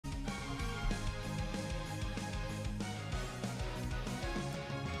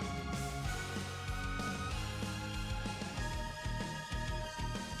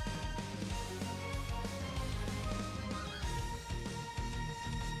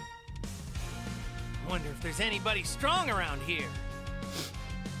Wonder if there's anybody strong around here.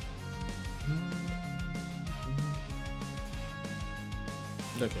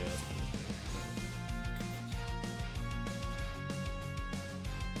 Okay.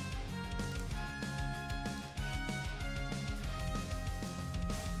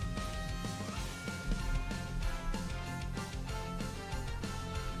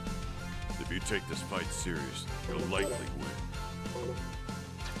 If you take this fight serious, you'll likely win.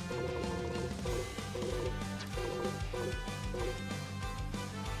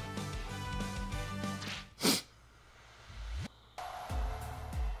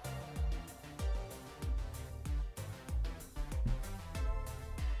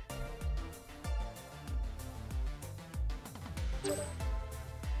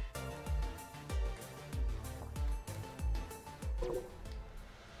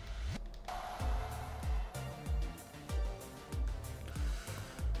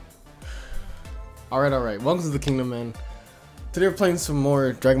 Alright. Welcome to the kingdom, man. Today we're playing some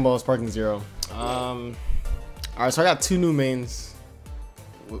more Dragon Ball Sparking Zero. Alright, so I got two new mains.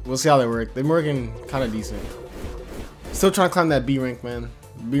 We'll see how they work. They're working kind of decent. Still trying to climb that B rank, man.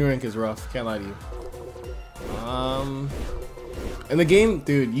 B rank is rough. Can't lie to you. In the game,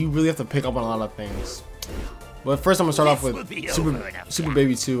 dude, you really have to pick up on a lot of things. But first, I'm gonna start off with Super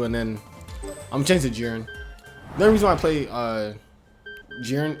Baby 2, and then I'm gonna change to Jiren. The only reason why I play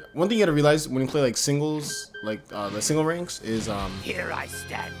Jiren, one thing you gotta realize when you play like singles, like the single ranks, is Here I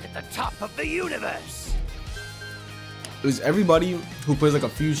stand at the top of the universe. is everybody who plays like a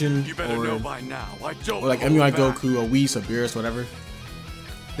fusion You better know by now. I don't or like hold MUI back. Goku, a Whis, a Beerus, whatever,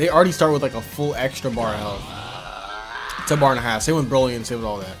 they already start with like a full extra bar of health. It's a bar and a half. Same with Broly and same with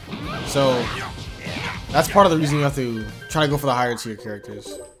all that. So that's part of the reason you have to try to go for the higher tier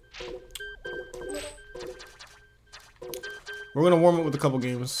characters. We're gonna warm up with a couple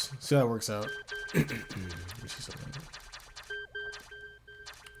games, see how it works out. And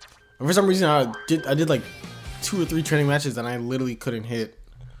for some reason, I did like 2 or 3 training matches and I literally couldn't hit.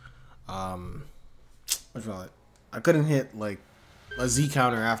 What's call it? I couldn't hit like a Z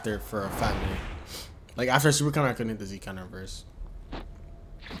counter after for a fat minute. Like after a super counter, I couldn't hit the Z counter verse.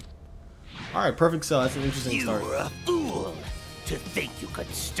 All right, perfect cell. That's an interesting start. You were a fool to think you could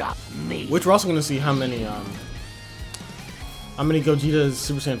stop me. Which we're also gonna see how many Gogeta's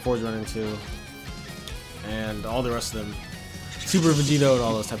Super Saiyan 4s run into, and all the rest of them, Super Vegito and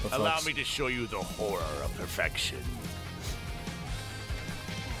all those type of Allow fucks. me to show you the horror of perfection.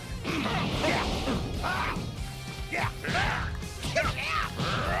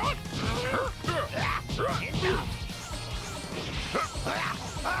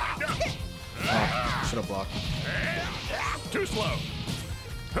 Should have blocked. Too slow.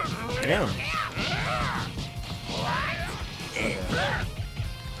 Damn.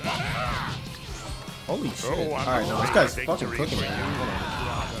 Holy shit. Alright, no, this guy's fucking cooking, man. Hold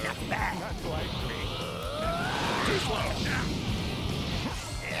on. Too slow.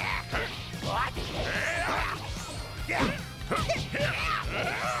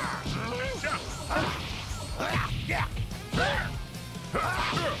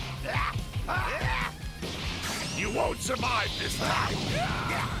 You won't survive this time.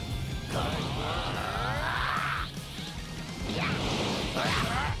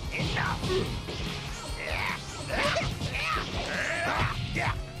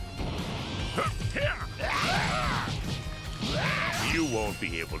 You won't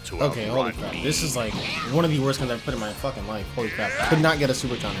be able to Okay, holy outrun crap. me. This is like one of the worst guns I've put in my fucking life. Holy crap. Could not get a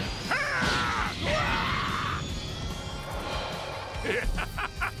super counter.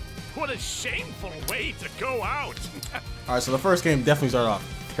 What a shameful way to go out. Alright, so the first game definitely started off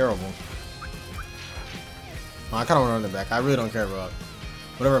terrible. I kind of want to run it back. I really don't care about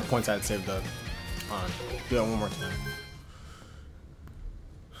whatever points I had saved up. Hold on. Do that one more time.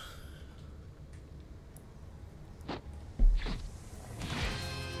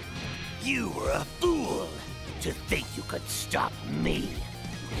 You were a fool to think you could stop me.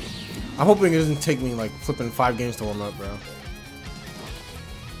 I'm hoping it doesn't take me like flipping 5 games to warm up, bro.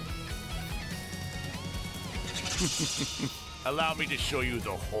 Allow me to show you the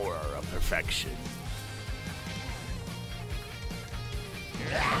horror of perfection.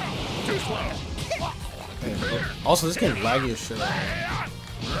 Too slow. Okay. Also, this game laggy as shit.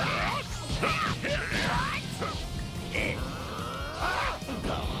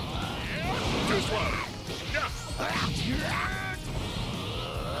 Too slow.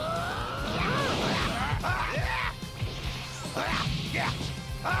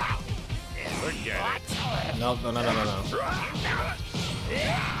 Forget it. No.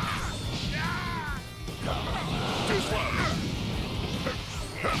 Too slow.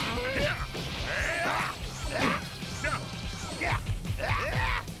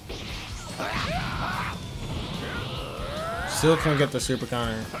 Still can't get the super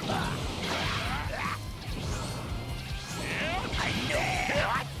counter.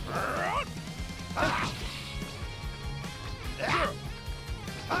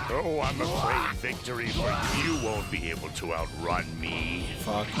 Oh, I'm afraid victory for you won't be able to outrun me.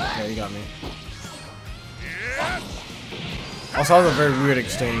 Fuck. Okay, you got me. Also, that was a very weird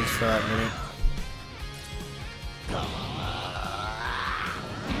exchange for that minute.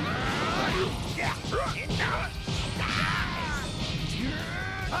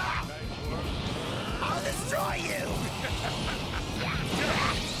 I'll destroy you.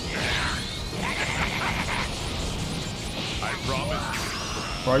 I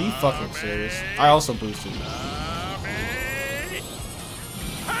promise. Bro, are you fucking serious? I also boosted.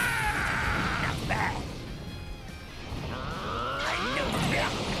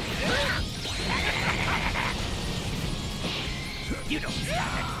 You don't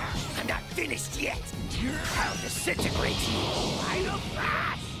stand. I'm not finished yet. I'll disintegrate you. I'll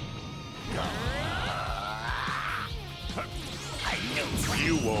crash. I know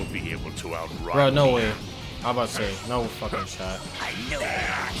you won't be able to outrun. Bro, no way. I'm about to say, no fucking shot. I know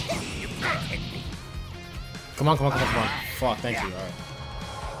you can't hit me. Come on, come on, come on, come on. Fuck, thank you. Alright.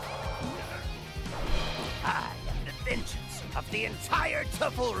 I am the vengeance of the entire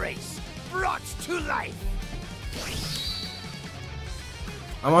Tuffle race, brought to life.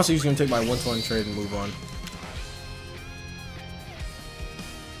 I'm also just gonna take my 1-to-1 trade and move on.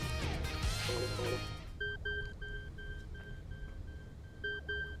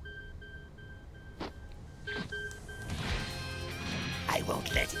 I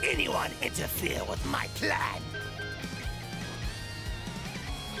won't let anyone interfere with my plan.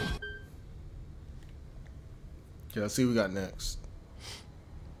 Okay, let's see what we got next.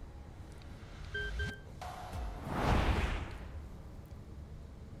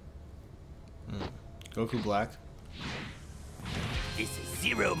 Goku Black. This is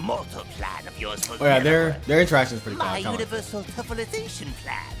zero mortal plan of yours will Oh yeah, never their interaction is pretty My cool. I kinda like universal tuffleization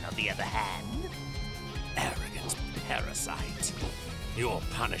plan, on the other hand. Arrogant parasite. Your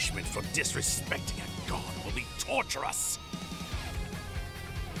punishment for disrespecting a god will be torturous.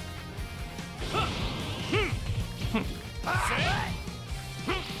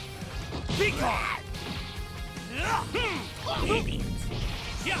 Be gone! Idiot!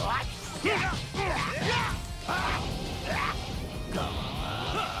 What?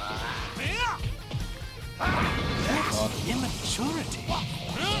 Immaturity.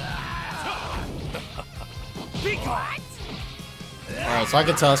 Be gone! Alright, so I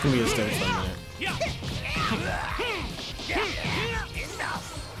can tell it's gonna be a stink for a minute. Enough!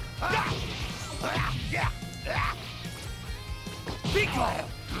 Be gone!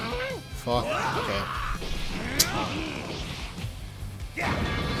 Fuck. Okay.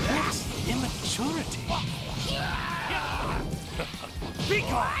 That's immaturity. Be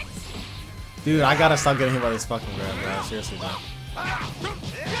gone! Dude, I gotta stop getting hit by this fucking grab, bro. Seriously, man.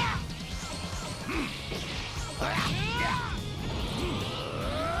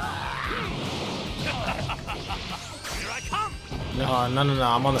 Here I come. No,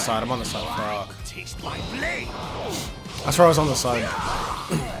 I'm on the side. I'm on the side. Fuck. Taste my blade. I swear I was on the side.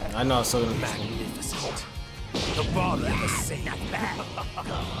 I know, so Magnificent. The body of a saint. Let's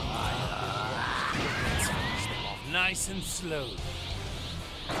finish them off nice and slow.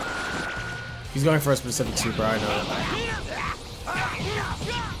 he's going for a specific super, I know.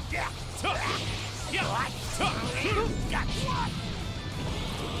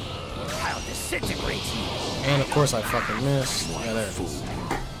 I'll disintegrate you. And of course I fucking missed. Yeah, there it is.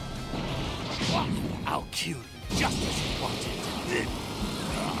 I'll kill you just as you wanted.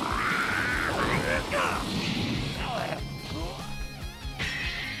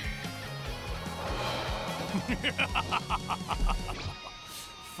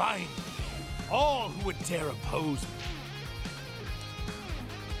 Finally, all who would dare oppose me.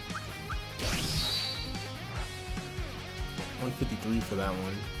 $153 for that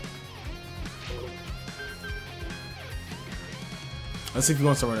one. Let's see if he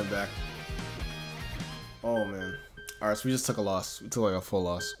wants to run it back. Oh man. Alright, so we just took a loss. We took like a full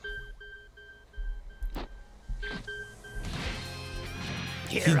loss.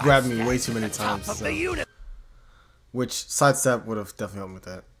 He grabbed me way too many times. So. Which sidestep would have definitely helped me with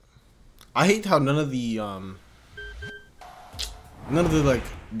that. I hate how none of the like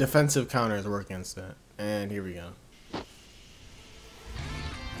defensive counters work against that. And here we go.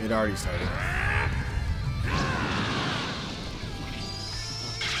 It already started.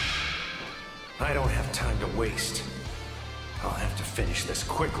 I don't have time to waste. I'll have to finish this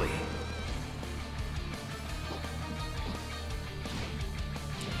quickly.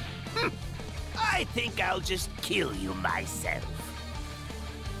 I I think I'll just kill you myself.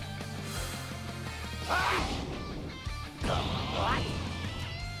 What?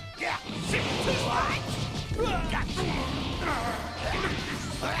 Yeah.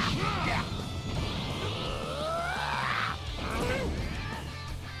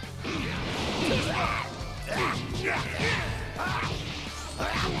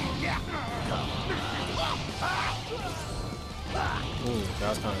 Ooh, that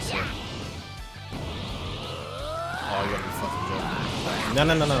was kind of sick. Oh, you gotta be fucking joking. No,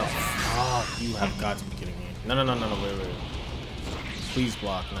 no, no, no, no. Oh, you have got to be kidding me. No, no, no, no, no, wait, wait. Please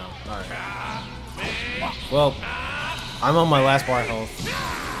block now. Alright. Well, I'm on my last bar health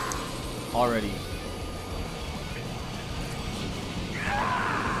already.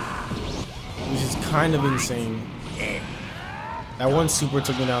 Which is kind of insane. That one super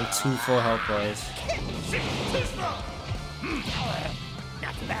took me down 2 full health bars.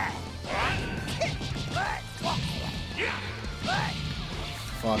 Not bad.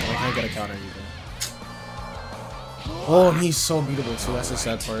 Fuck, I can't get a counter either. Oh, and he's so beatable too. That's the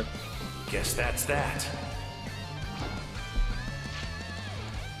sad part. Guess that's that.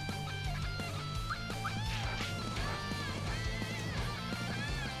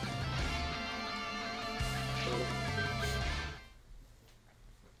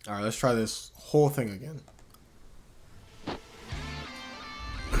 Alright, let's try this whole thing again.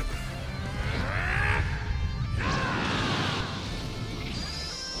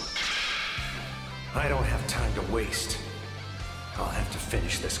 I don't have time to waste. I'll have to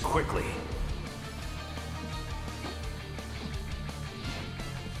finish this quickly.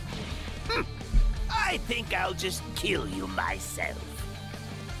 I think I'll just kill you myself.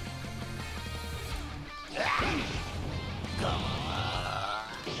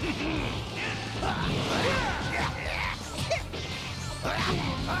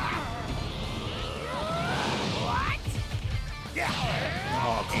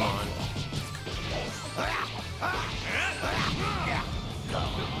 Oh, come on.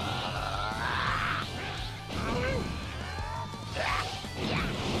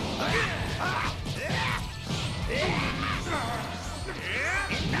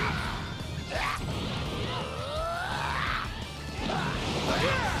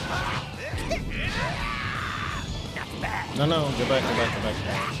 No, no, get back, get back, get back, get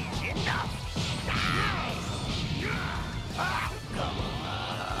back.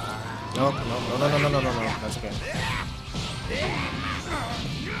 Nope, no, no, no, no, no, no, no, no, that's okay.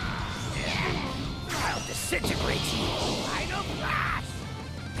 I'll disintegrate you. Final blast.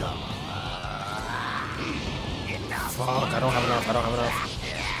 Fuck, I don't have enough, I don't have enough.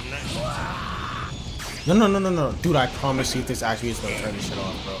 No, no, no, no, no. Dude, I promise you this actually is gonna turn this shit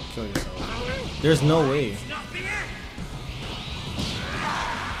off, bro. Kill yourself. There's no way.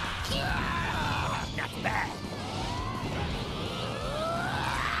 Not bad.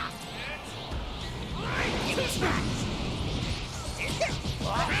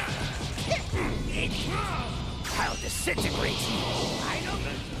 I'll disintegrate you. I don't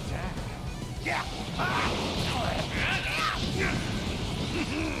know.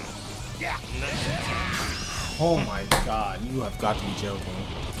 Oh my god, you have got to be joking.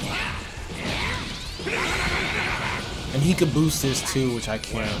 And he could boost this too, which I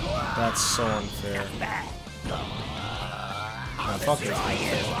can't. That's so unfair. Nah, fuck this.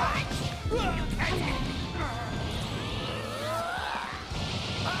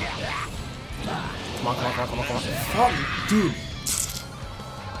 Come on, come on, come on, come on, come on. Fuck, dude.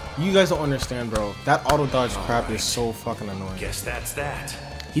 You guys don't understand, bro. That auto dodge crap is so fucking annoying. Guess that's that.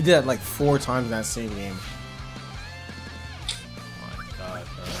 He did that like 4 times in that same game. Oh my god,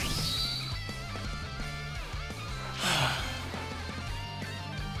 bro.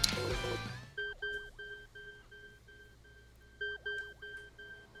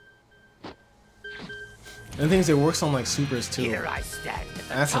 And the thing is, it works on like supers too. Here I stand at the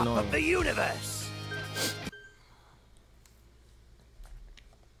That's top annoying. of the universe.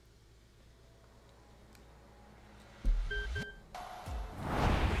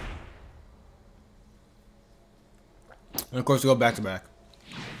 And of course, we go back to back.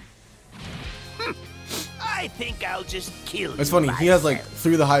 I think I'll just kill you. It's funny, he has like myself.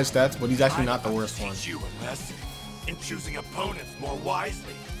 3 of the highest stats, but he's actually not the worst one. Teach you a lesson in choosing opponents more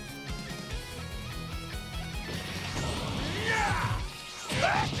wisely.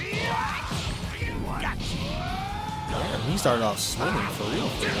 Damn, he started off swinging for real.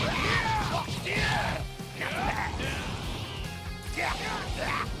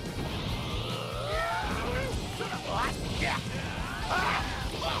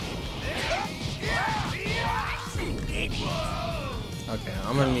 Okay,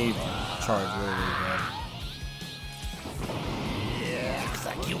 I'm gonna need charge really, really bad. Looks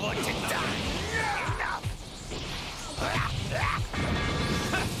like you want to die. Enough.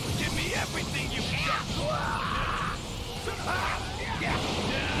 Give me everything you got.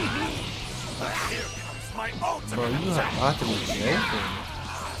 Here comes my ultimate. Bro, you have to be joking.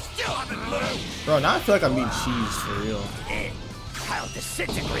 Still haven't moved. Bro, now I feel like I'm being cheesed for real. I'll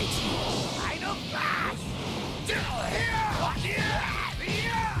disintegrate you. I know fast.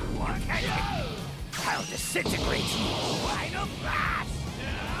 I'll disintegrate you. I know fast.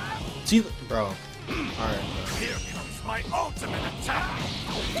 See, bro. Alright. Here comes my ultimate attack.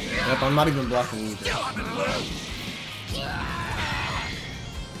 Yep, I'm not even blocking either. Still haven't moved.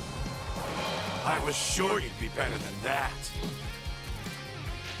 I was sure you'd be better than that.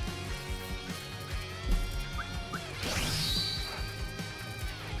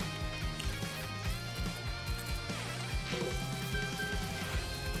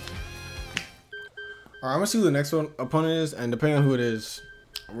 Alright, I'm gonna see who the next one opponent is, and depending on who it is,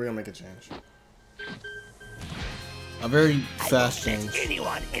 we're gonna make a change. A very fast I won't change. let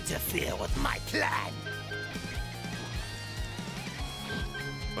anyone interfere with my plan.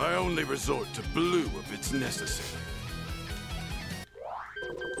 I only resort to blue if it's necessary.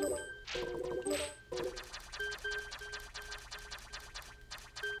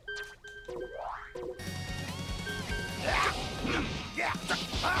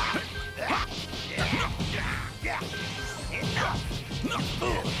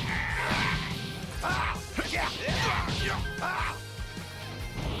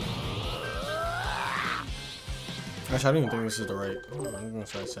 Actually, I don't even think this is the right. I'm gonna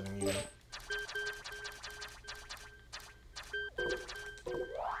start setting you.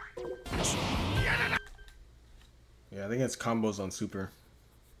 Yeah, I think it's combos on super.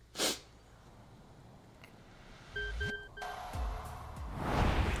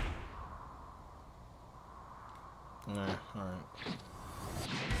 Alright.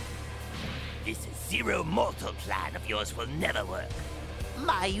 This zero mortal plan of yours will never work.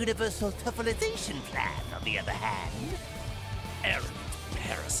 My universal toughenization plan, on the other hand. Arrogant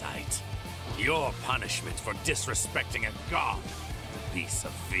parasite. Your punishment for disrespecting a god will be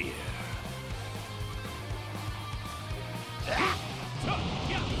severe.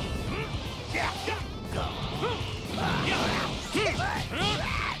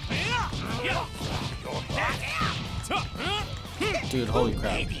 Dude, holy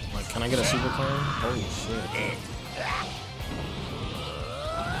crap. Like, can I get a super card? Holy shit.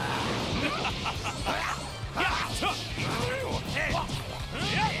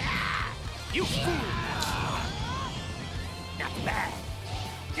 You fool! Not bad.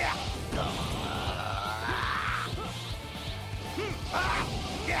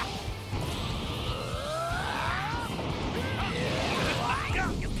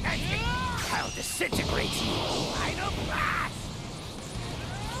 You can't get. I'll disintegrate you. I know fast.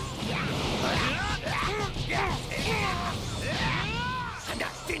 I'm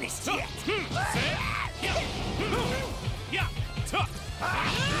not finished yet.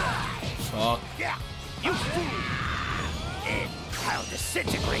 Fuck. You fool. I'll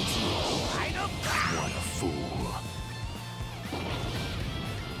disintegrate you. I know fast. What a fool.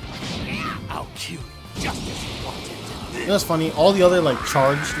 I'll kill you just as you wanted. You know what's funny? All the other, like,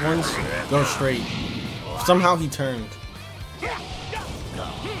 charged ones go straight. Somehow he turned.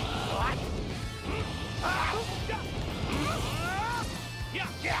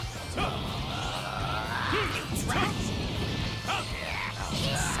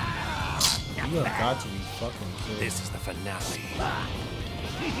 You have got to be fucking kidding. This is the finale.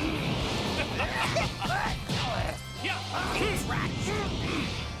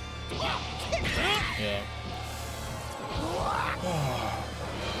 Yeah.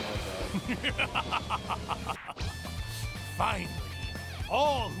 Finally,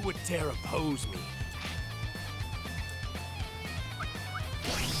 all who would dare oppose me.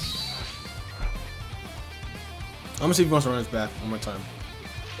 I'm gonna see if he wants to run his back one more time.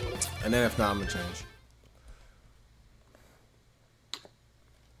 And then if not, I'm gonna change.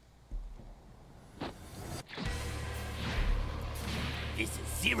 This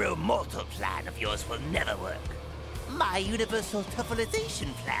zero mortal plan of yours will never work. My universal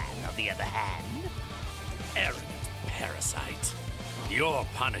toughenization plan, on the other hand. Arrogant parasite. Your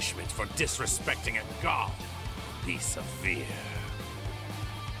punishment for disrespecting a god will be severe.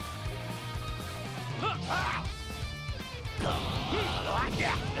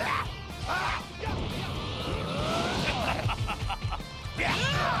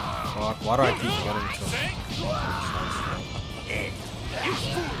 Fuck, why do I keep running to him?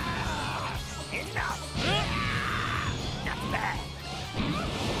 Enough. Not bad.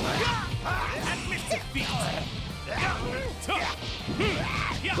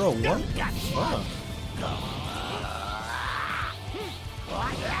 Bro, what? Fuck.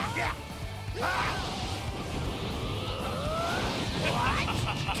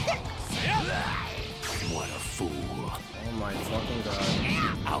 What a fool. Oh my fucking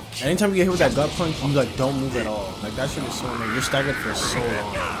god. Anytime you get hit with that gut punch, you like don't move at all. Like that shit is so annoying. You're staggered for so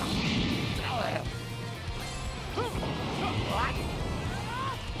long.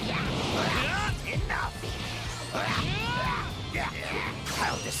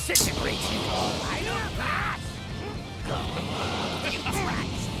 I'll disintegrate you. I don't pass.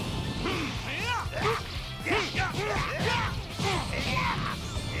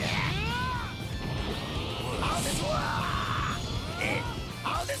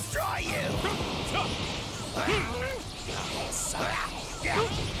 I'll destroy you.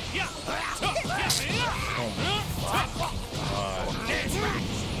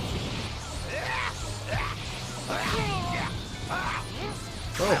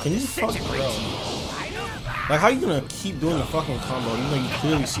 Bro, can you fuck, bro? Like, how you gonna keep doing the fucking combo even though you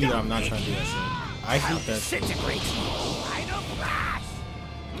clearly see that I'm not trying to do that shit? I hate that shit.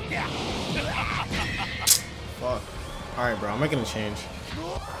 Fuck. Alright, bro, I'm making a change.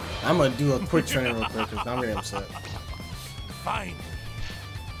 I'm gonna do a quick training real quick because I'm getting upset. Fine.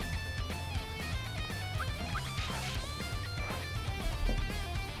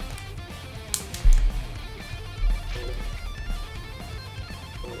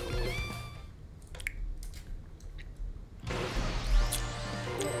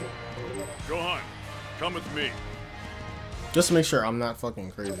 Gohan, come with me. Just to make sure I'm not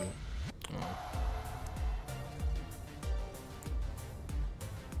fucking crazy.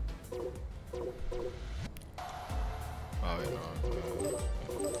 Oh, wait, no.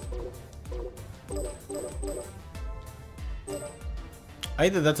 I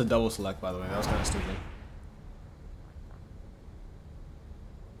think that's a double select, by the way. That was kind of stupid.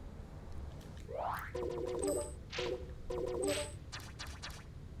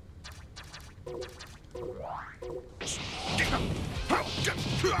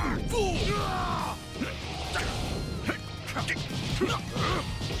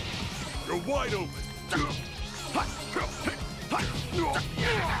 You're wide open.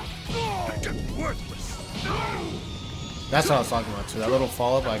 Worthless. That's what I was talking about too. That little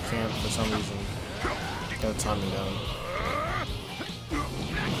follow up, I can't for some reason get the timing down.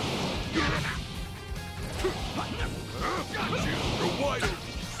 You're wide open.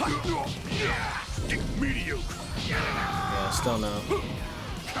 Mediocre. Yeah, still no.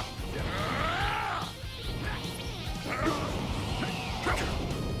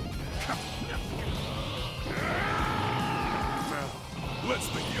 Let's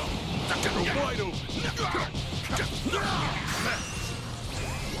begin. You're wide open.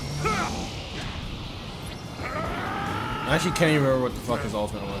 I actually can't even remember what the fuck his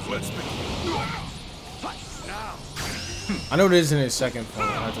ultimate was. Let's begin. I know it is in his second form.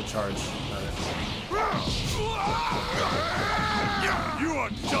 I have to charge. You are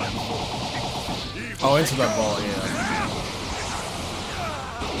done for. Oh, into that ball, yeah.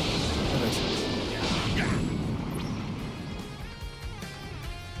 That makes sense.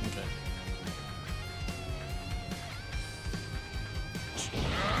 Okay.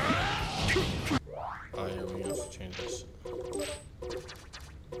 Oh yeah, we have to change this.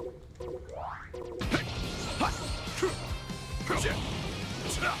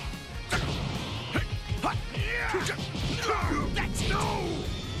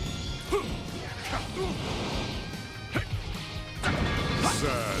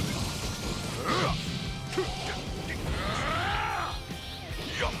 Sad.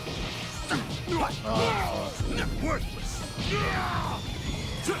 Worthless.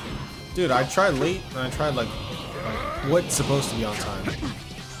 Dude, I tried late and I tried like what's supposed to be on time.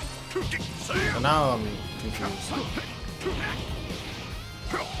 And now I'm confused.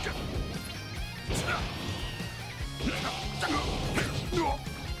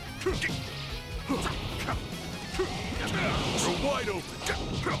 You're wide open.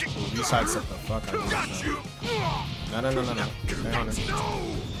 You sidestep the fuck out of this. No. Stay on it.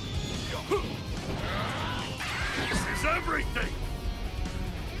 This is everything.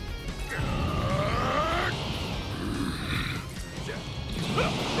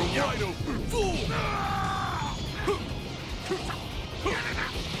 You're wide open. Fool.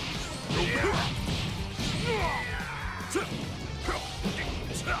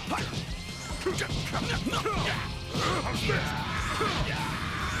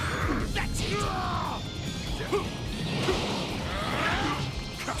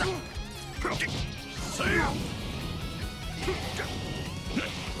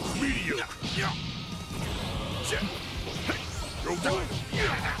 Mediocre. You're wide.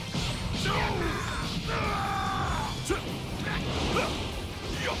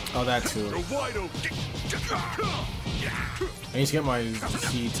 Oh, that too. You're wide open. I need to get my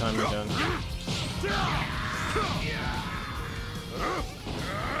C timer done.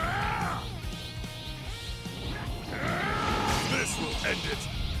 This will end it.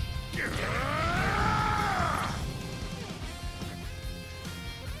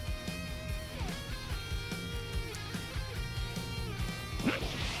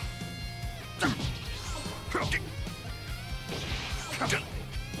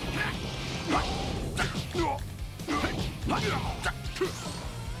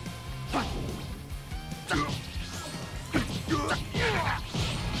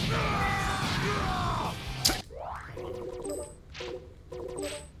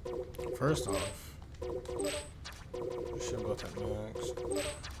 First off, we should go to max.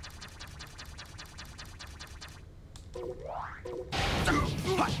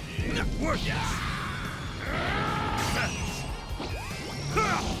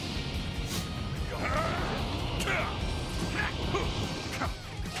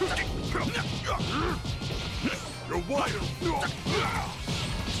 You're wide open.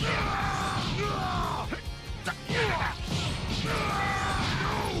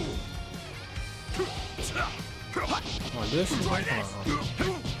 Oh, this is like, okay,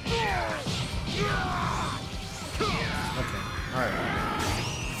 alright.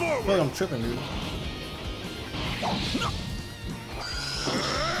 I feel like I'm tripping, dude.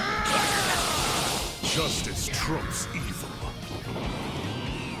 Justice trumps evil.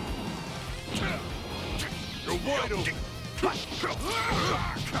 You're wide open.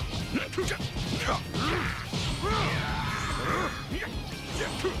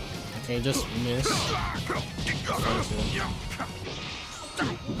 Okay, just miss.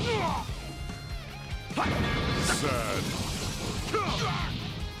 Sad.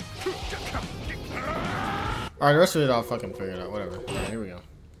 Alright, the rest of it I'll fucking figure it out. Whatever. Alright, here we go.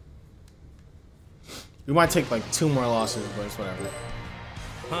 We might take like 2 more losses, but it's whatever.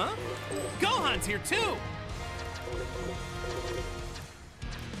 Huh? Gohan's here too!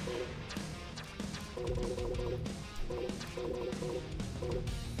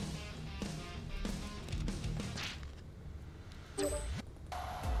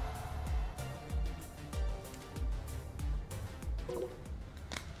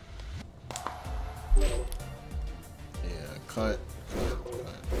 Yeah, cut.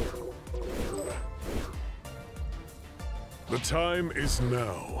 The time is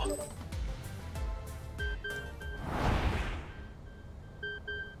now.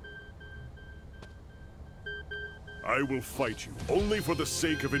 I will fight you only for the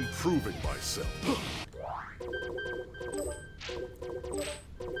sake of improving myself.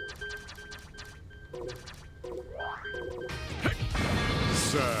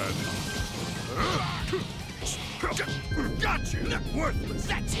 Sad. Got you! Worthless!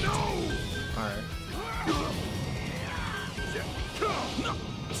 That's it! No! Alright.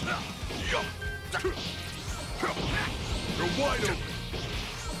 You're wide open!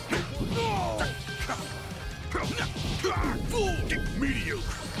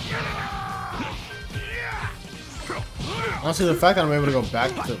 Mediocre! Honestly, the fact that I'm able to go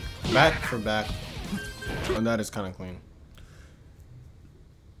back for back on that is kind of clean.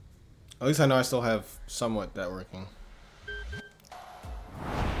 At least I know I still have somewhat that working.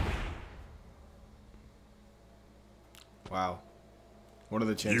 Wow. What are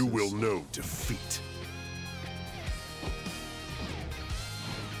the chances? You will know defeat.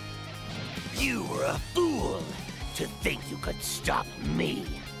 You were a fool to think you could stop me.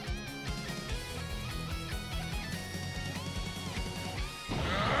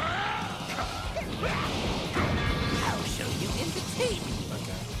 I'll show you entertain me.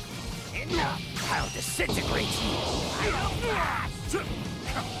 Okay. Enough. I'll disintegrate you.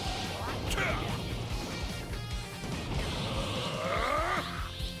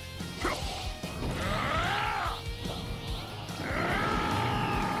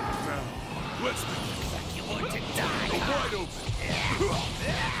 Let's be You want to die? wide open.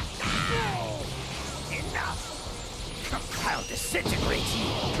 Enough. I'll disintegrate you.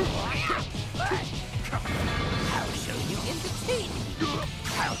 I'll show you entertain me.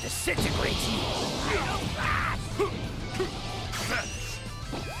 I'll disintegrate you.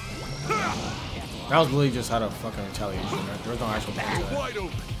 That was really just out of fucking retaliation. Right? There was no actual point to that. Wide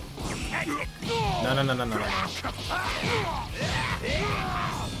open. No, no, no, no, no, no.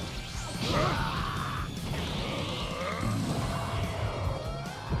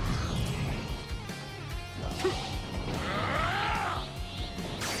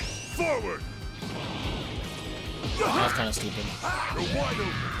 Forward! That's kind of stupid. You're wide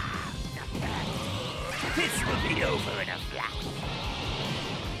open! This will be over in a flash.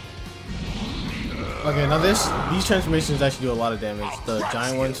 Okay, now these transformations actually do a lot of damage. The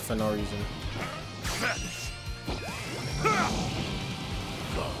giant ones for no reason.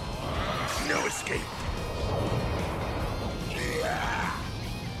 No escape!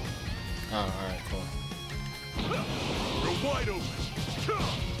 Oh, alright, cool. You're wide open!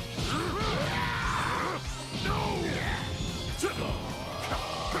 No!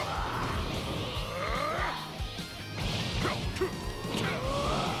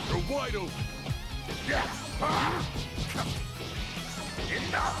 You're wide open!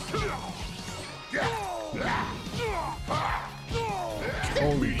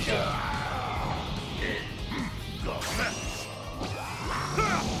 Holy cow.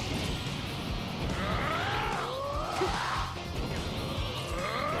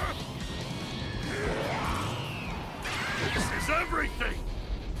 This is everything!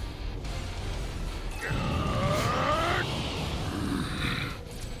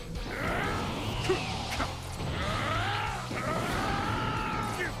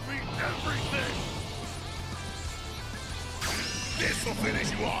 Give me everything! This will finish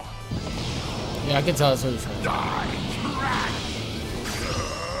you off! Yeah, I can tell it's really fun. Die, rat!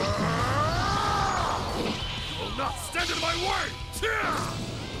 You will not stand in my way!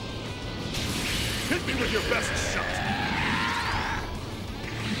 Hit me with your best shot!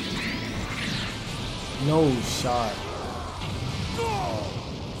 No shot.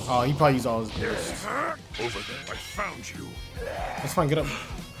 Oh, he probably used all his bursts. Over there, I found you. Let's fine, get up.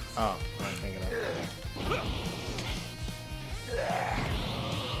 Oh, I can't get up.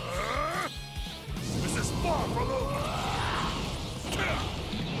 This is far from over.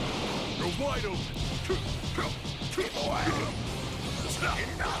 You're wide open.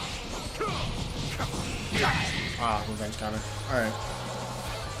 Ah, revenge counter. Alright.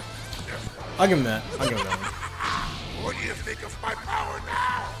 I'll give him that. I'll give him that one. What do you think of my power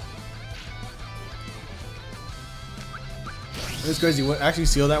now? It's crazy. What actually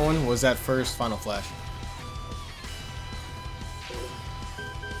sealed that one was that first Final Flash.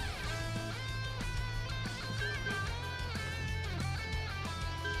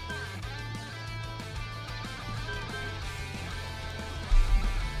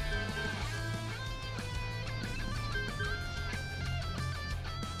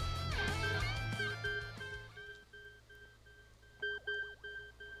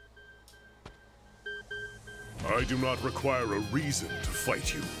 I do not require a reason to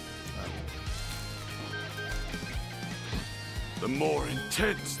fight you. The more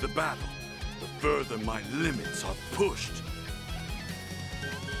intense the battle, the further my limits are pushed.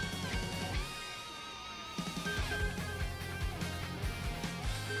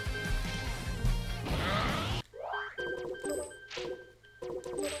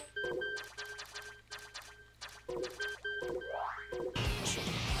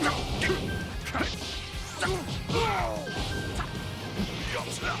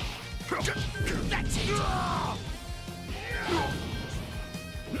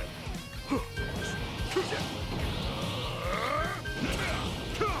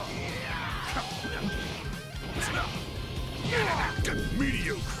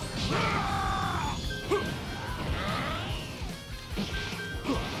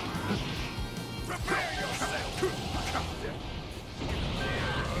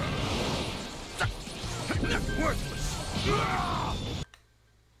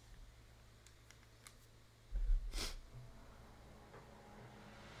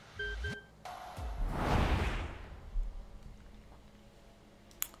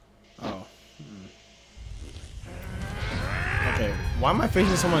 Okay, why am I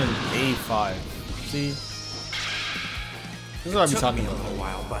facing someone in A5? See? This is what I'd be talking about. A little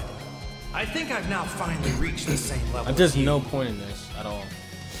while, but I think I've now finally reached the same level. There's no point in this at all.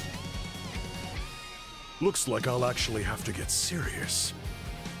 Looks like I'll actually have to get serious.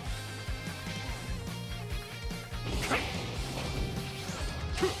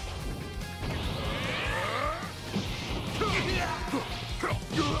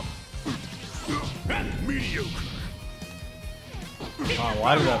 Mediocre. Oh,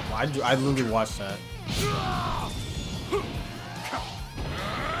 why did I literally watched that.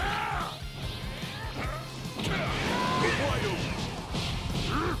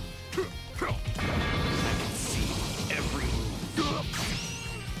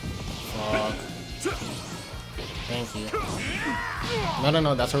 Fuck. Thank you.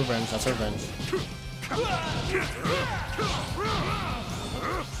 No, that's revenge. That's revenge.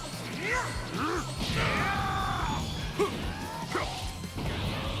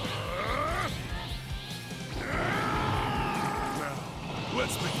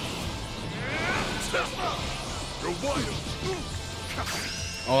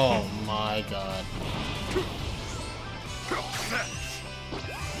 Oh my god.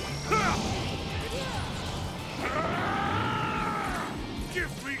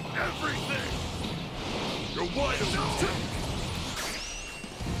 Give me everything. You're wide open.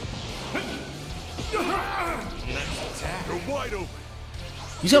 Next attack. You're wide open.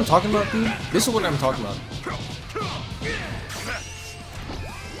 You see what I'm talking about, dude? This is what I'm talking about.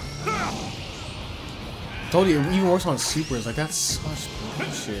 Told you, it even works on supers. Like, that's such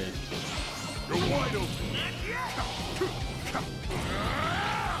bullshit. You're wide open.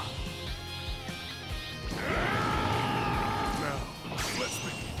 Now, let's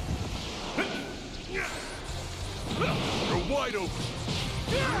begin. You're wide open.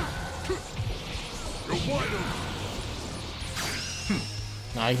 You're wide open.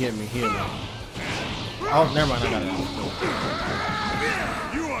 Nah, he hit me. He hit me. Oh, never mind. I got it.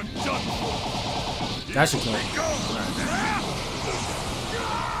 You are done for. That should kill him.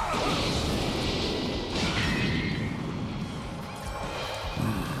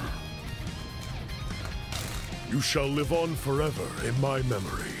 You shall live on forever in my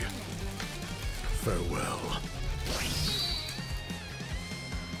memory. Farewell.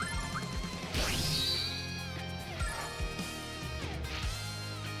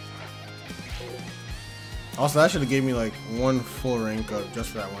 Also, that should have gave me like one full rank up just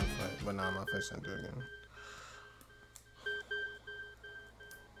for that one fight, but now my face don't do it again.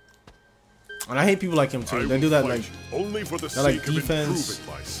 And I hate people like him too. They do that like only for the that like sake of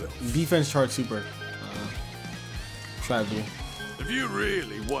defense chart super strategy. If you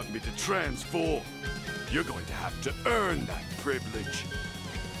really want me to transform, you're going to have to earn that privilege.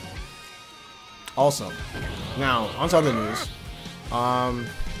 Also, now on to other news.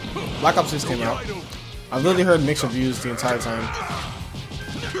 Black Ops 6 came out. I've literally heard mixed reviews the entire time.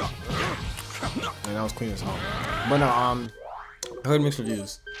 And that was clean as hell. But no, I heard mixed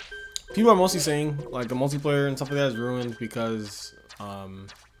reviews. People are mostly saying like the multiplayer and stuff like that is ruined because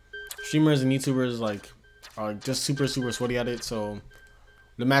streamers and YouTubers like are just super sweaty at it. So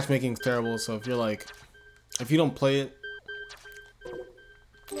the matchmaking is terrible. So if you don't play it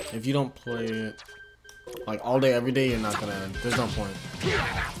like all day every day, you're not gonna. There's no point.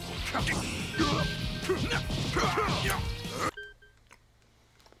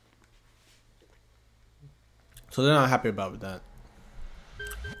 So they're not happy about that.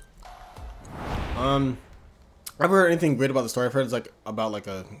 Ever heard anything great about the story? I've heard it's like about like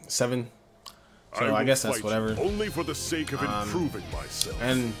a 7. So I guess that's whatever. Only for the sake of improving myself.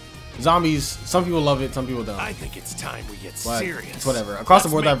 And zombies, some people love it, some people don't. I think it's time we get but serious. It's whatever. Across the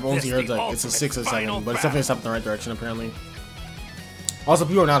board, I've only heard like it's a 6 or 7, but it's definitely a step in the right direction apparently. Also,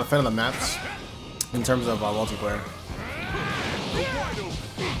 people are not a fan of the maps in terms of multiplayer.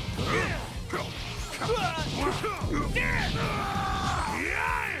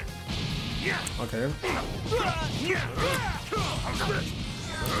 Okay.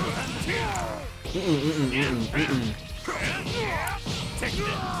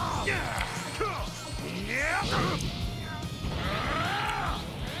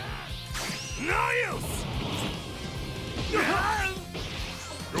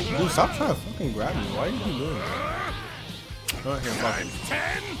 Dude, stop trying to fucking grab me. Why are you doing that? Go ahead, fucking.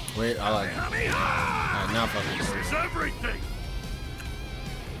 Wait, I like it. Alright, now fucking. Everything.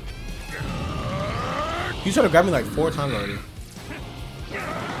 You tried to grab me like 4 times already.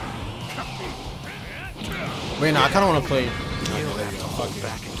 Wait, no, I kind of want to play. Okay, there you go. Fuck you.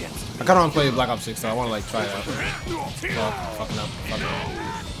 I kind of want to play Black Ops 6, so I want to like try it out. Fucking up. Fucking up.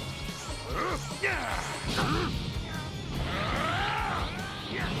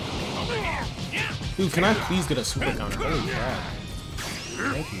 Dude, can I please get a super counter? Holy crap.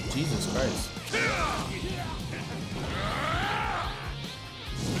 Thank you, Jesus Christ.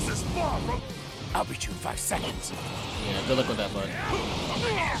 This is far from. I'll beat you in 5 seconds. Yeah, good luck with that, bud.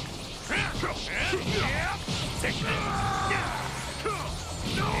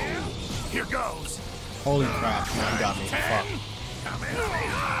 Here goes. Holy crap, man, you got me. Fuck.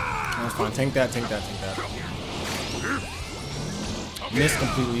 That's fine. Tank that. Missed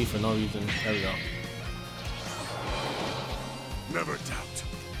completely for no reason. There we go. Never doubt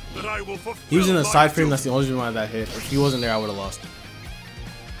that I will fulfill. He was in a side frame, that's the only reason why that hit. If he wasn't there, I would have lost.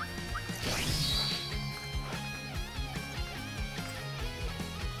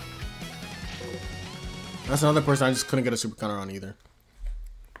 That's another person I just couldn't get a super counter on either.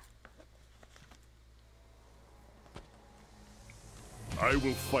 I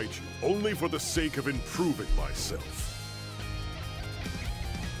will fight you only for the sake of improving myself.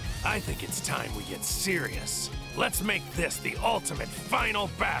 I think it's time we get serious. Let's make this the ultimate final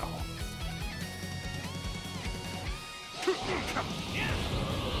battle.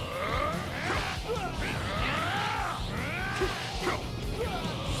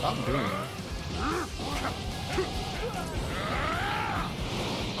 stop doing that.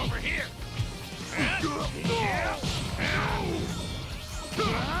 Over here.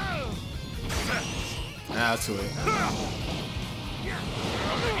 Ah, that's too late.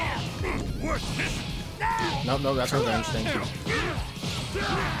 Nope, nope, that's revenge. Thank you.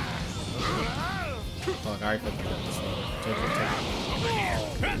 Fuck, I already put that this way. Take it.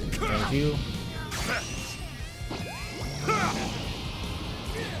 Thank you.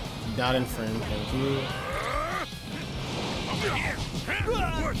 Not in frame, thank you.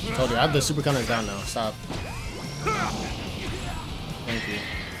 Told you, I have the super counters down now. Stop. Thank you.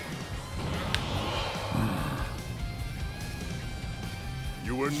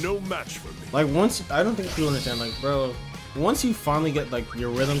 You were no match for me. Like once, I don't think people understand. Like, bro, once you finally get like your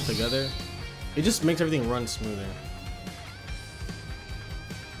rhythm together, it just makes everything run smoother.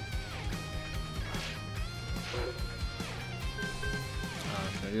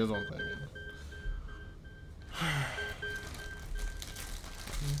 Okay, here's what I'm playing.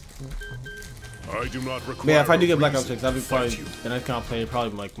 I do not require. But yeah, if I do get Black Ops 6, that'd be probably the next time I'll play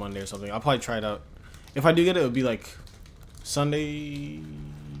probably like Monday or something. I'll probably try it out. If I do get it, it would be like Sunday,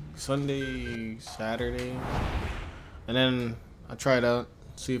 Saturday, and then I'll try it out,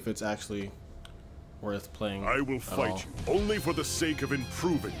 see if it's actually worth playing. I will fight you only for the sake of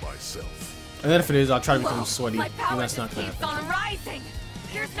improving myself. And then if it is, I'll try to become sweaty, My and power that's not gonna keeps on happen. rising.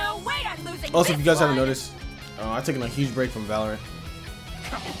 There's no way I'm losing. Also, if you guys haven't one. noticed, I've taken a huge break from Valorant.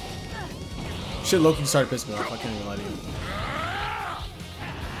 Shit, Loki started pissing me off. I can't even lie to you.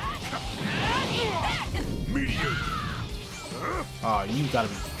 Oh, you gotta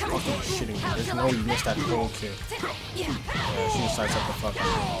be fucking shitting me. There's no way you missed that whole kick. Yeah, she decides up the fuck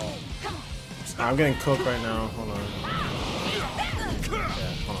out. I'm getting cooked right now. Hold on.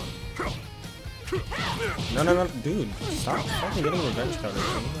 Yeah, hold on. No, dude. Stop fucking getting revenge coverage.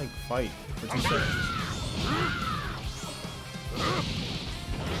 Let me, like, fight for 2 seconds.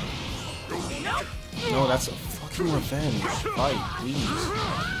 No, that's a fucking revenge. Fight, please.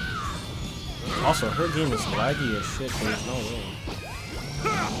 Also, her game is laggy as shit, so there's no way.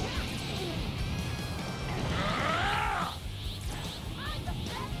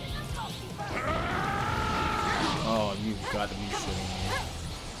 Oh, you've got to be shitting me.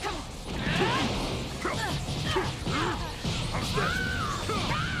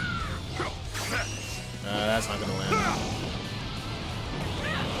 That's not gonna land.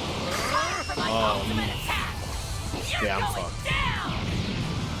 Oh, yeah, I'm fucked. Yeah,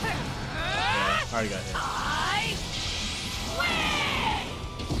 I already got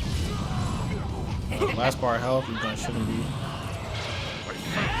hit. Last bar of health, you guys shouldn't be.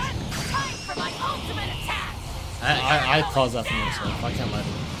 I caused that for myself. I can't lie to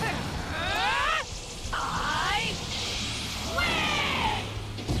you.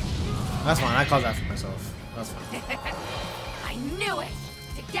 That's fine. I caused that for myself. That's fine. I knew it.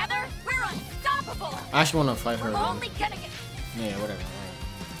 Together, we're unstoppable. I actually want to fight her We're again. only gonna get. Yeah, whatever.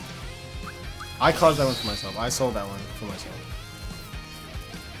 Right. I caused that one for myself. I sold that one for myself.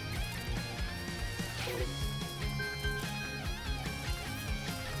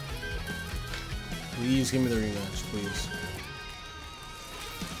 Please give me the rematch, please.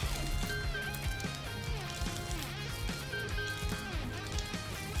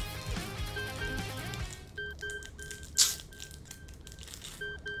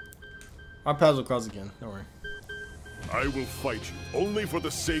 Our paths will cross again. Don't worry. I will fight you only for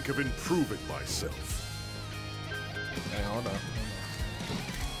the sake of improving myself. Hey, hold up.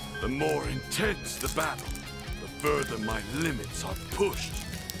 The more intense the battle, the further my limits are pushed.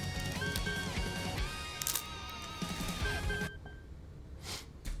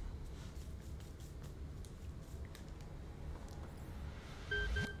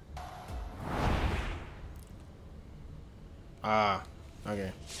 Ah,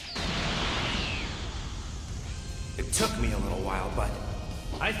 okay. It took me a little while, but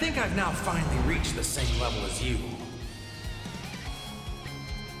I think I've now finally reached the same level as you.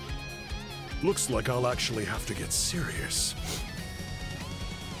 Looks like I'll actually have to get serious.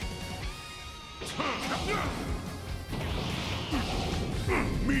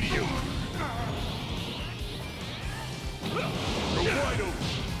 Medium. You're wide open.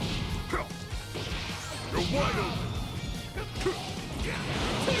 You're wide open.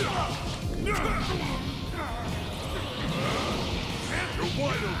 You're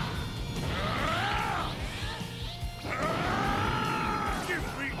wide open. Give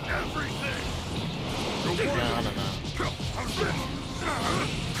me everything. You're wide open.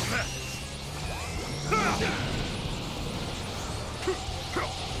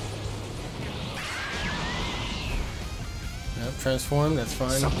 Yep. transform, that's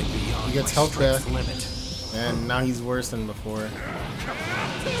fine. Something beyond He gets my health back. strength's limit. And now he's worse than before.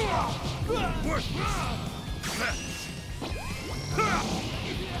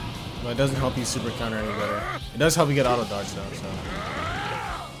 But it doesn't help you super counter any better. It does help you get auto dodge though, so.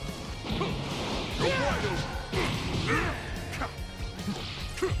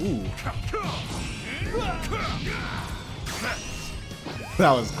 Ooh.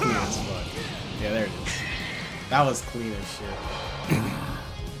 That was clean as fuck. Yeah, there it is. That was clean as shit.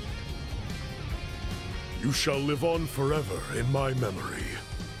 You shall live on forever in my memory.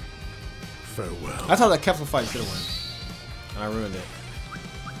 Farewell. That's how that Kefla fight should have went. And I ruined it.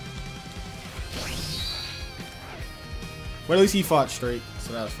 But at least he fought straight,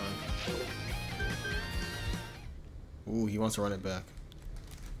 so that was fun. Ooh, he wants to run it back.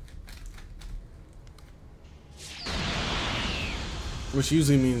 Which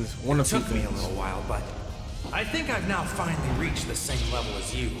usually means one of two It took me a things. little while, but I think I've now finally reached the same level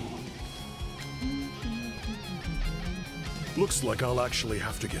as you. Looks like I'll actually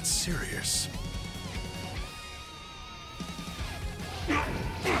have to get serious. I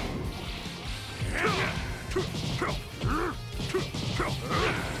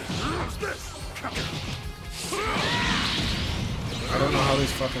don't know how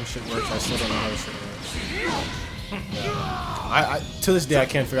this fucking shit works. I still don't know how this shit works. Yeah. To this day, I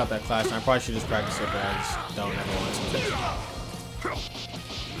can't figure out that clash, and I probably should just practice it, but I just don't ever want to.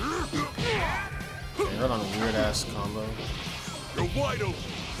 Okay, hold on a weird ass combo. You're wide open.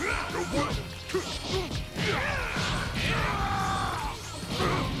 You're wide open.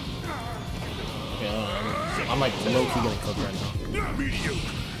 Okay, hold on. I'm like low-key getting cooked right now. No.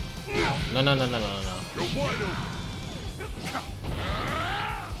 You're wide open.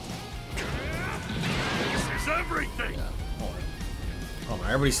 This is everything. Yeah, hold on,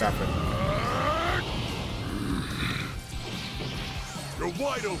 everybody stop it. You're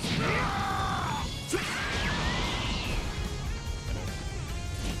wide open.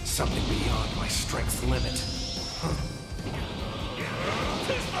 Something beyond my strength's limit.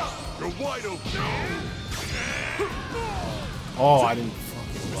 You're wide open. Oh, I didn't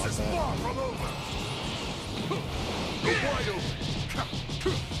fucking block that. You're wide open.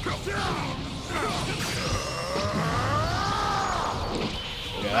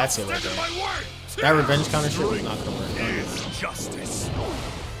 Yeah, that's it right there. My word. That revenge counter shit was not gonna work. Is justice.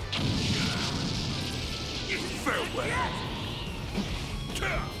 Farewell.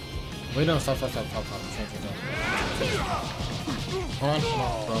 Wait, no, stop. Hold on,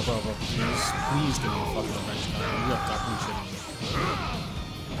 bro. Please give me a fucking revenge counter. You have got me shitting me.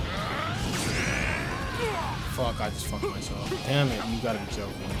 Fuck, I just fucked myself. Damn it, you gotta be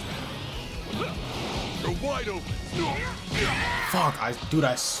joking. You're wide open. Fuck, dude,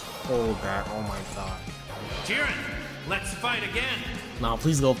 I so bad. Oh my god. Jiren, let's fight again. No,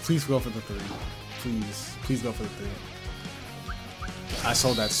 please go for the 3. Please go for the 3. I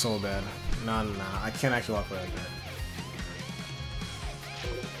sold that so bad. Nah, I can't actually walk away like that.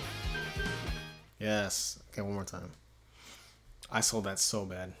 Yes. Okay, one more time. I sold that so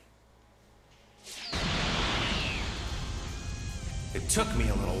bad. It took me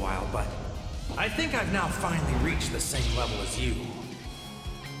a little while, but I think I've now finally reached the same level as you.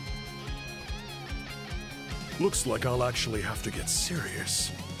 Looks like I'll actually have to get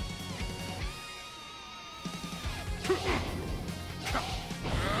serious.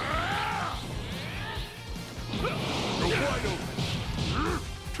 You're wide open.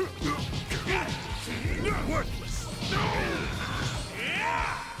 You're worthless.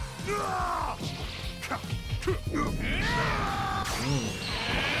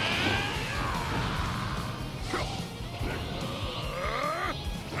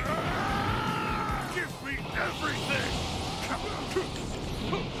 Give me everything.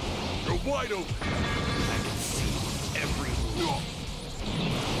 You're wide open. I can see every move.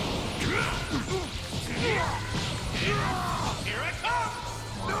 Here it comes.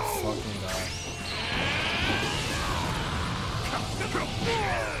 Oh my fucking god.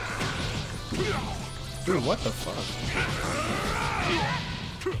 Dude, what the fuck?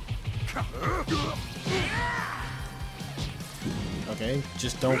 Okay,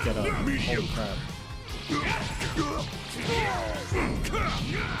 just don't get up. Holy crap.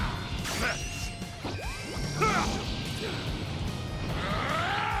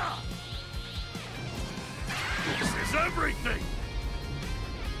 This is everything.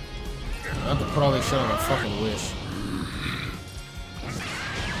 I have to put all this shit on a fucking wish.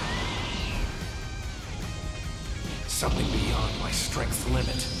 Something beyond my strength's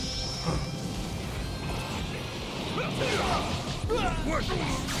limit.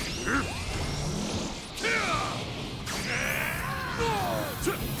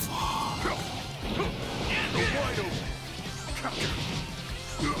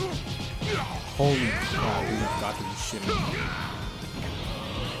 Holy crap, we have got to be shitting.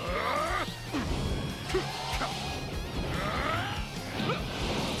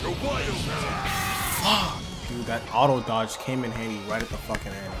 Fuck! Dude, that auto dodge came in handy right at the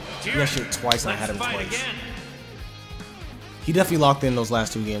fucking end. He got shit twice and I had him twice. He definitely locked in those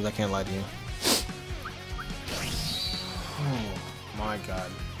last 2 games, I can't lie to you. Oh my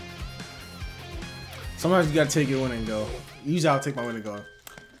god. Sometimes you gotta take your win and go. Usually I'll take my win and go.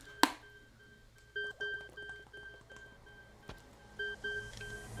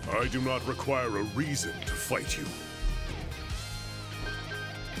 I do not require a reason to fight you.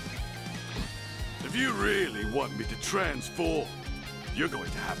 If you really want me to transform, you're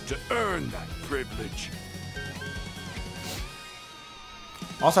going to have to earn that privilege.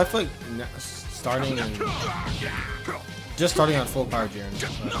 Also, I feel like starting and just starting on full power, Jiren. I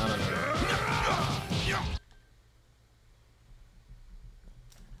don't know.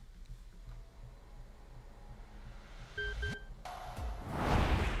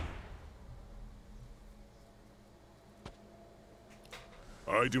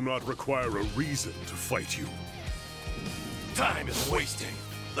 I do not require a reason to fight you. Time is wasting.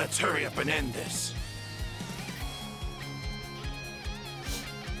 Let's hurry up and end this.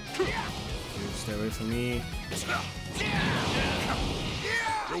 Dude, stay away from me.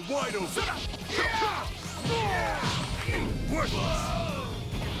 You're wide open.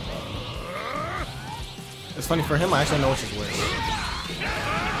 It's funny for him, I actually know which is worse.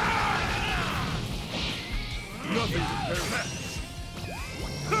 Nothing compares.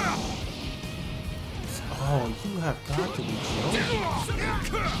 Oh, you have got to be joking.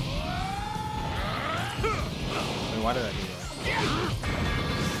 Wait, why did I do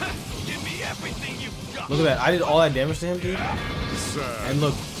that? Give me everything you've got. Look at that. I did all that damage to him, dude. And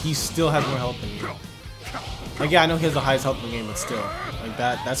look, he still has more health than me. Like, yeah, I know he has the highest health in the game, but still. Like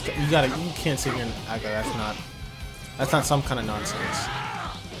that's you can't sit here and act like that's not some kind of nonsense.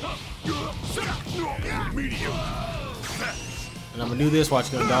 And I'm gonna do this,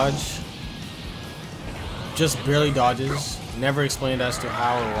 watch gonna dodge. Just barely dodges. Never explained as to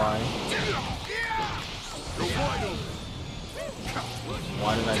how or why.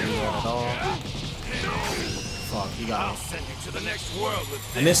 Why did I do that at all? Fuck, he got me.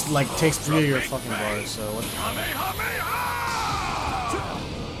 And this like takes 3 of your fucking bars, so what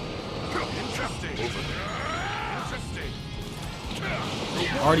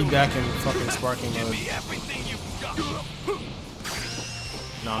already back in fucking sparking mode.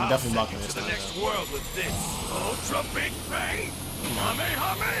 No, I'm definitely blocking this time. Ultra Big Bang.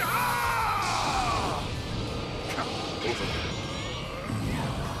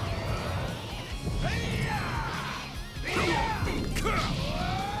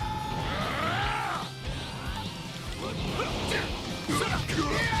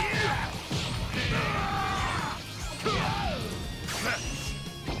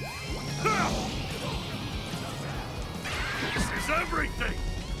 This is everything.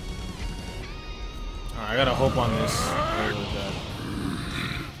 Alright, I gotta hope on this.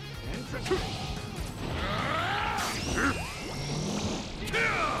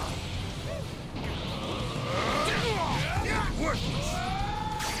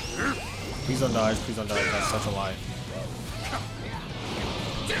 Please don't dodge, please don't dodge. That's such a lie.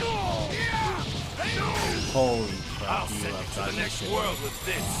 Holy crap, you have got this shit.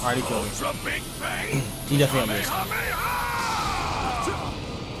 Alright, he killed me. He definitely got me.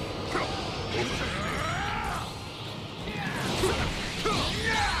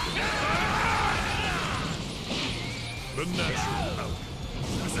 The natural out.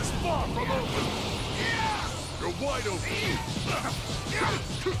 This is far from over. You're wide open.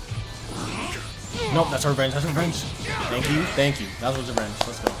 Nope, that's revenge, that's revenge. Thank you, thank you. That was revenge.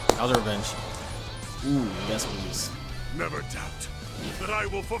 Let's go. That was a revenge. Ooh, yes please. Never doubt that I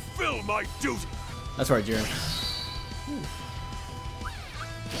will fulfill my duty. That's right, Jiren.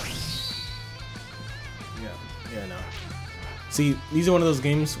 Yeah, no. See, these are one of those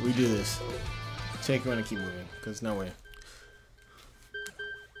games where we do this. Take one and keep moving, because no way.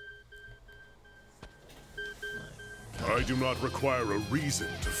 I do not require a reason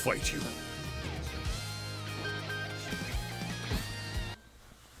to fight you.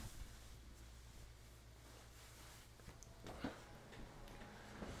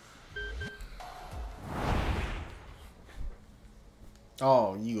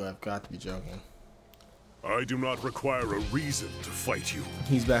 Oh, you have got to be joking. I do not require a reason to fight you.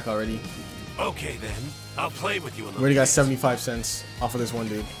 He's back already. Okay then, I'll play with you a We little. already got 75 cents off of this one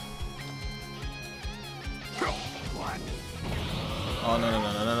dude. Oh no.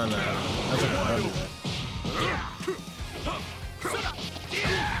 That's okay. Don't do that.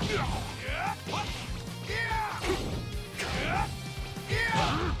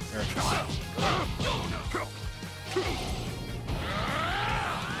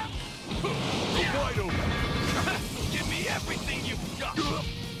 Wide open. Give me everything you've got.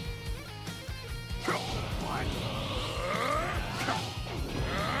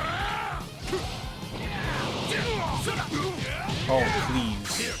 Oh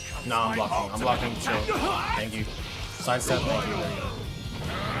please. Nah, I'm blocking. I'm blocking. Chill. Thank you. Sidestep. Thank you. There you go.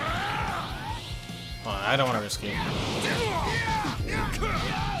 Oh, I don't want to risk it.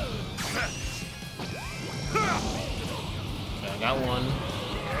 Okay, I got one.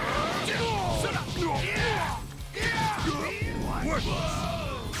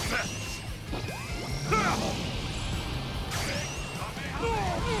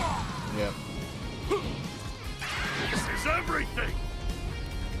 Yep. This is everything.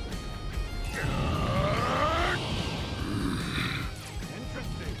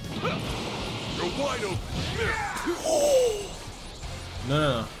 Interesting. You're wide open. No.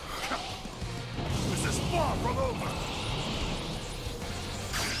 This is far from over.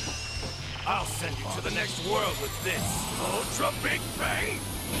 I'll send you to the next world with this Ultra Big Bang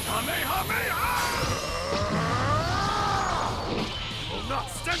Kamehameha! Will not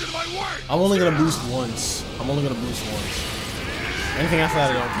stand in my way! I'm only gonna boost once. Anything after that,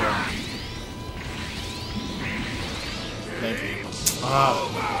 I don't care. Thank you.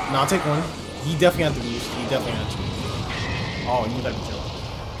 No, I'll take one. He definitely had to boost. Oh, you got the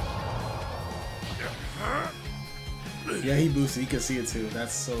kill. Yeah, he boosted. You can see it too.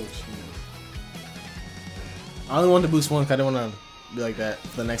 That's so cheap. I only wanted to boost one because I didn't want to be like that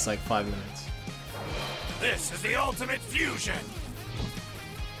for the next like 5 minutes. This is the ultimate fusion!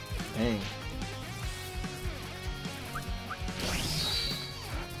 Dang.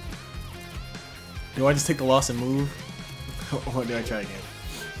 Do I just take the loss and move? Or do I try again?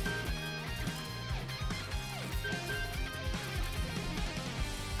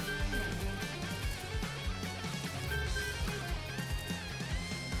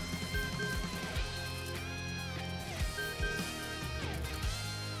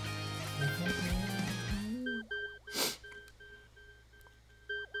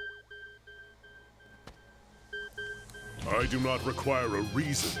 I do not require a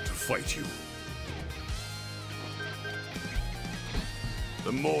reason to fight you.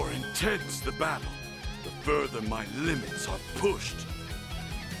 The more intense the battle, the further my limits are pushed.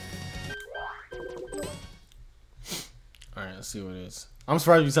 Alright, let's see what it is. I'm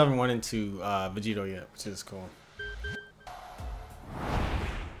surprised we haven't went into Vegito yet, which is cool.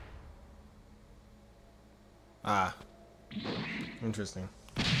 Ah. Interesting.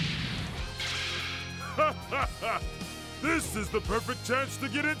 This is the perfect chance to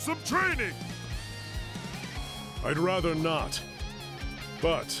get in some training! I'd rather not.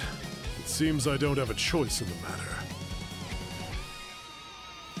 But it seems I don't have a choice in the matter.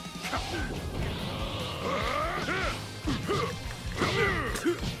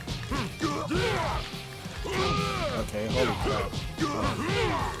 Okay, holy crap.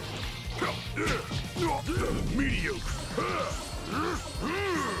 Mediocre.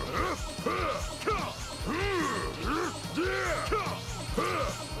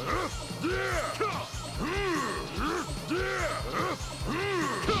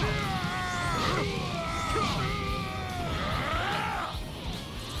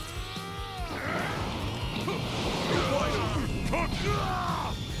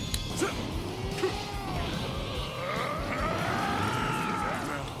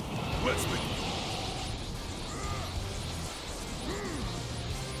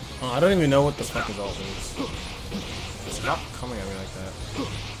 I don't even know what the fuck is all this. Stop coming at me like that.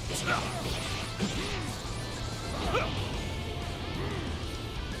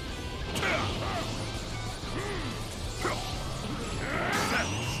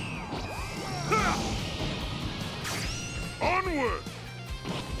 Onward!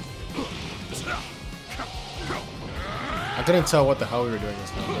 I couldn't tell what the hell we were doing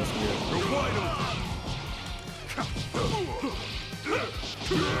this time. That's weird.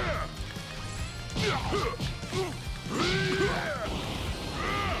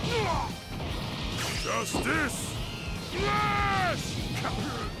 Justice! Flash!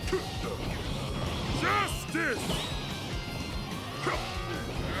 Justice!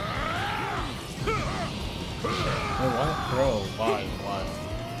 Hey, what? Bro, why?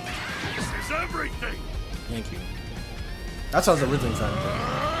 This is everything! Thank you. That's what I was originally trying to do.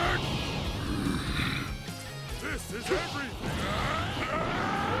 This is everything!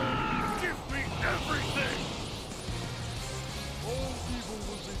 Give me everything! Oh.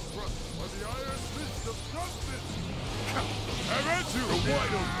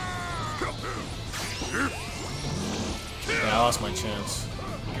 Yeah, I lost my chance.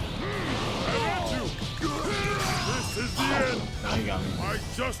 This is the end. Now he got me. My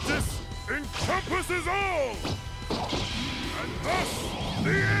justice encompasses all. And thus,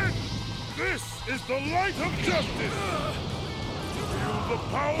 the end. This is the light of justice. Feel the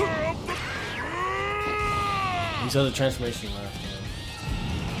power of the... These other transformation left, man.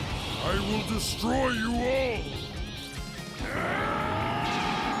 I will destroy you all.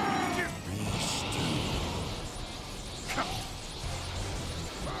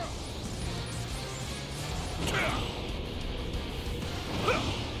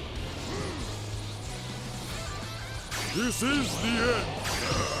 This is the end.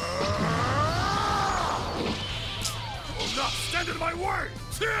 Will not stand in my way.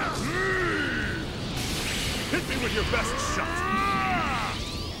 Hit me with your best shot.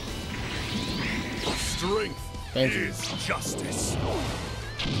 Strength is justice.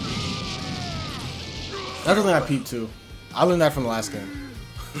 That's the thing I peeped too. I learned that from the last game.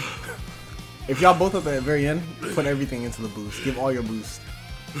 If y'all both at the very end, put everything into the boost. Give all your boost.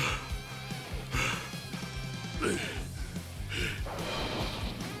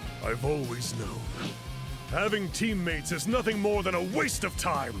 I've always known. Having teammates is nothing more than a waste of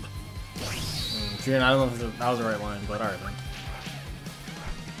time. Jiren, I don't know if that was the right line, but alright then.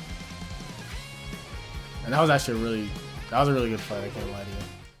 And that was actually a really good fight, I can't lie to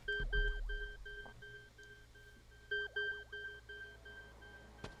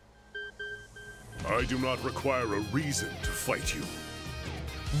you. I do not require a reason to fight you.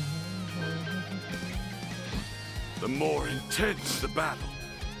 The more intense the battle,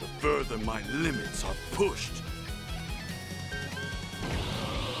 the further my limits are pushed.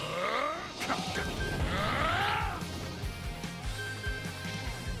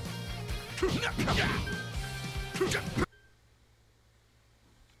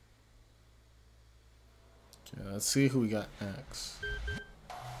 Okay, let's see who we got next.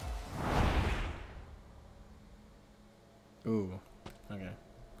 Ooh, okay.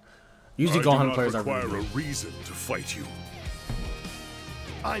 Usually Gohan players are require really a reason to fight you.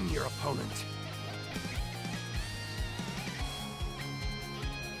 I'm your opponent.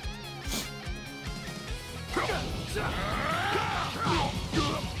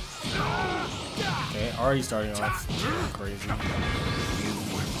 Okay, already starting off crazy. You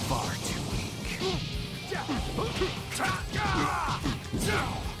were far too weak.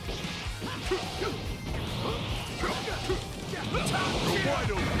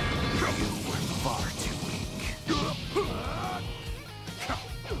 Wide open. You were far too weak.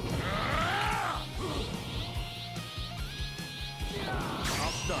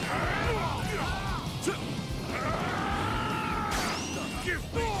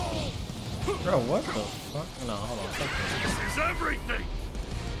 Bro, what the fuck? No, hold on. Fuck this. This is everything.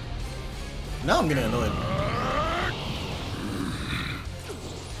 Now I'm getting annoyed.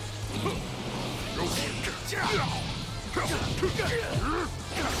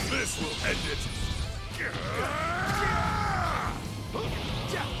 This will end it.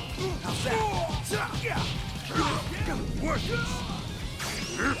 Worth it.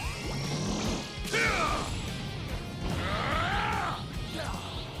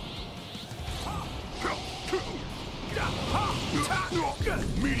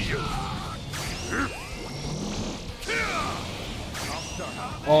 Medium.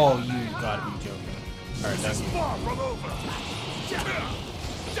 Oh, you gotta be joking. Alright, that's it. Far from over.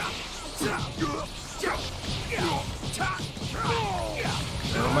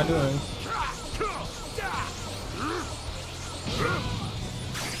 What am I doing?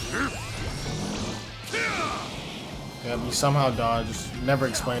 Yeah, you somehow dodged. Never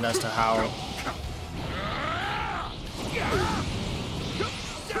explained as to how.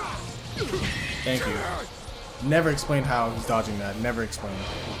 Thank you. Never explained how he's dodging that. Never explained.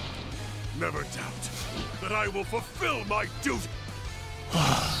 Never doubt that I will fulfill my duty.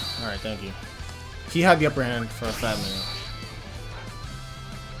 Alright, thank you. He had the upper hand for a fat minute.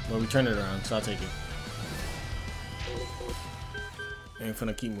 Well, we turned it around, so I'll take it. Ain't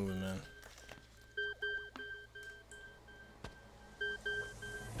finna keep moving, man.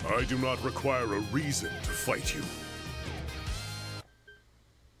 I do not require a reason to fight you.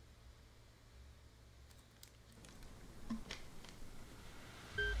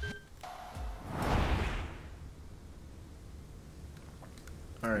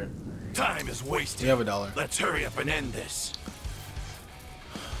 Alright. Time is wasted. We have $1. Let's hurry up and end this.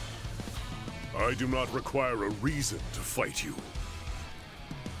 I do not require a reason to fight you.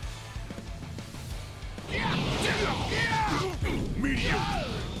 Medium.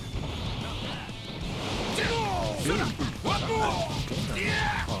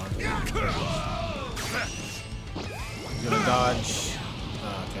 Gonna dodge.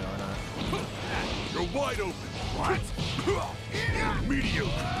 Okay, why not? You're wide open. What?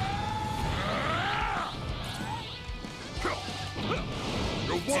 Mediocre.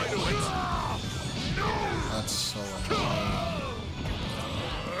 You're wide open. That's so annoying.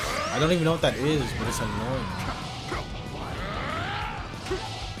 I don't even know what that is, but it's annoying.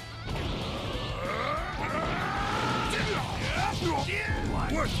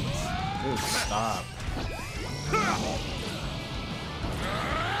 Dude, stop.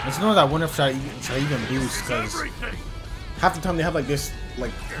 It's not that I wonder if should I even boost, because half the time they have like this,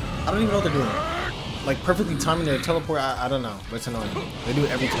 like, I don't even know what they're doing. Like perfectly timing their teleport, I don't know, but it's annoying. They do it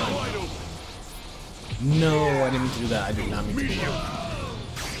every time. No, I didn't mean to do that. I did not mean to do that.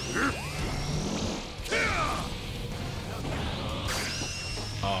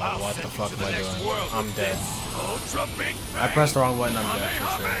 Oh, what the fuck am I doing? I'm dead. I pressed the wrong button, I'm dead for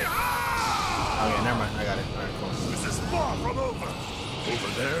sure. Okay, never mind, I got it. Alright, cool. This is far from over.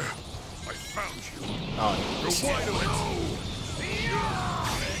 Over there, I found you. Oh, You're wide open.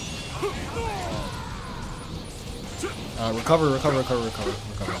 recover.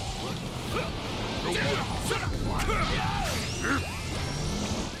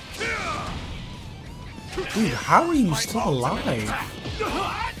 Dude, how are you still alive?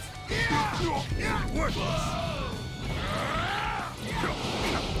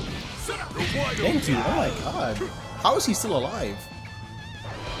 Thank you. Oh my god. How is he still alive?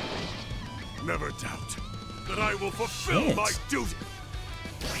 Never doubt that I will fulfill my duty.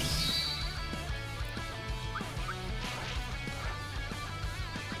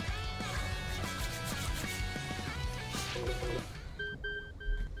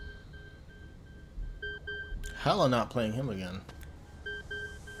 Hell, I'm not playing him again.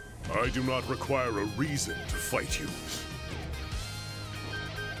 I do not require a reason to fight you.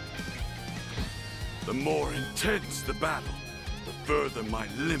 The more intense the battle, the further my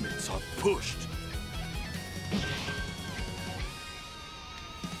limits are pushed.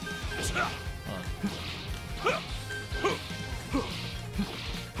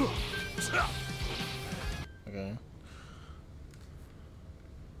 Okay.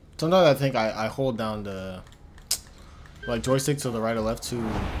 Sometimes I think I hold down the like joystick to the right or left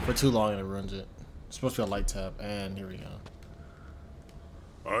for too long and it ruins it. It's supposed to be a light tap, and here we go.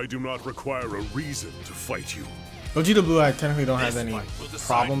 I do not require a reason to fight you. Vegeta Blue I technically don't have any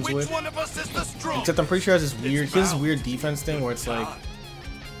problems with. Except I'm pretty sure he has this weird defense thing where it's like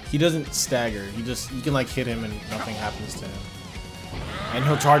he doesn't stagger. You can like hit him and nothing happens to him. And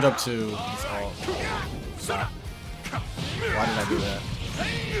he'll charge up to his ult. Stop. Why did I do that?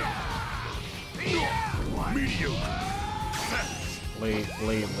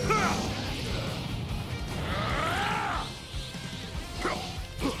 Late.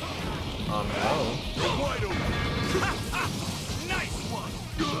 Oh no.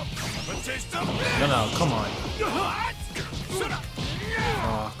 No, come on.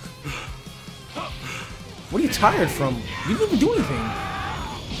 Fuck. What are you tired from? You didn't even do anything.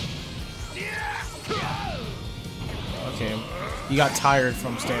 Okay. You got tired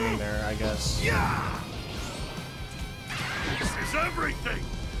from standing there, I guess. This is everything.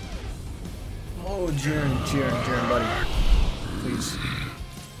 Oh, Jiren, buddy. Please.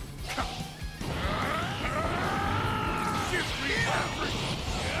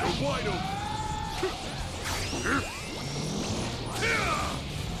 Wide open.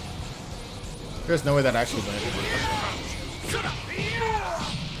 There's no way that actually landed.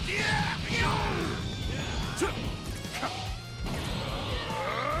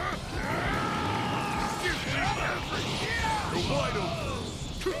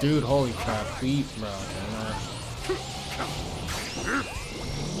 Dude, holy crap. Beat, bro.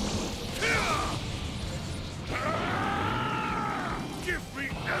 Give me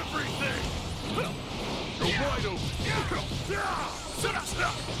everything. You're wide open.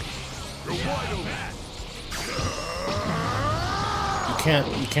 You're wide open.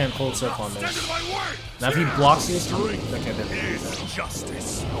 You can't hold circle on this. Now if he blocks this, okay, then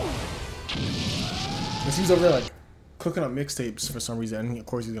justice. This he's over there like cooking up mixtapes for some reason, and of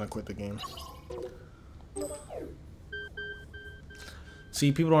course he's gonna quit the game.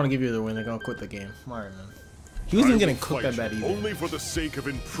 See, people don't want to give you the win, they're gonna quit the game. Alright, man. He wasn't even getting cooked that bad either. Only for the sake of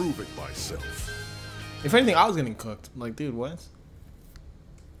improving myself. If anything, I was getting cooked. Like, dude, what?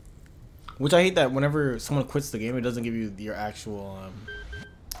 Which I hate that whenever someone quits the game, it doesn't give you your actual,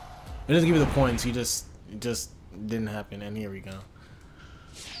 it doesn't give you the points. It just didn't happen, and here we go.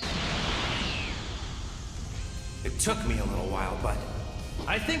 It took me a little while, but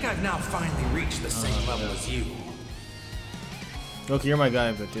I think I've now finally reached the same level as you. Okay, you're my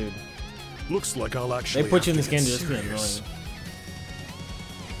guy, but dude, Looks like I'll actually They put you in have this to game get to just be serious. annoying.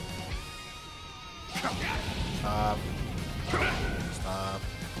 Stop. Stop.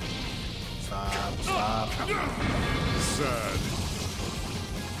 Stop. Stop. Sad.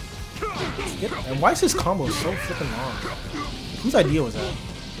 And why is his combo so freaking long? Whose idea was that?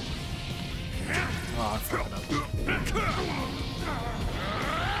 Oh, I fucked it up.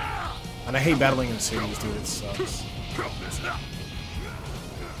 And I hate battling in series, dude. It sucks.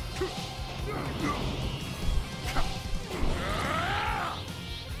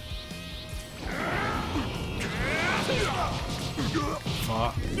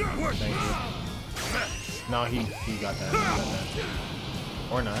 Fuck. Thank you. No, he got that. He got that.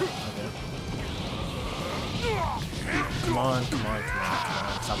 Or not. Okay. Come on, come on, come on, come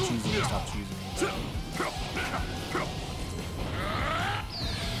on. Stop choosing me, stop choosing me.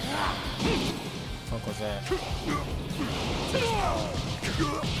 Fuck was that?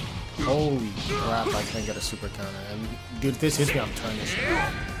 Holy crap, I can't get a super counter. And dude, if this hits me, I'm turning this shit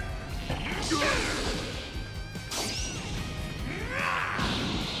off.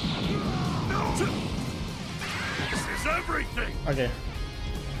 This is everything. Okay.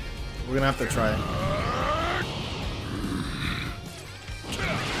 We're gonna have to try it.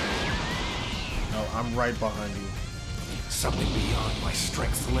 No, I'm right behind you. Something beyond my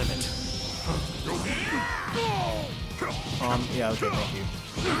strength's limit. Yeah, okay, thank you.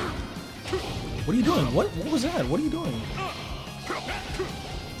 What are you doing? What was that? What are you doing?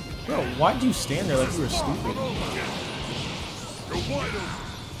 Bro, why'd you stand there like you were stupid?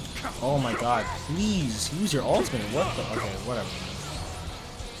 Oh my god, please use your ultimate. What the? Okay, whatever.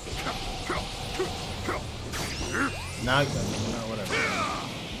 Now, no, whatever.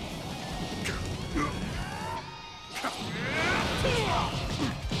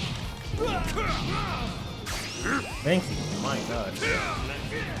 Thank you. My god.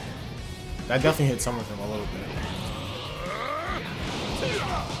 That definitely hit some of him a little bit.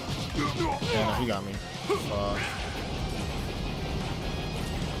 Yeah, no, he got me.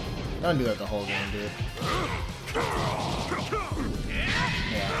 Don't do that the whole game, dude.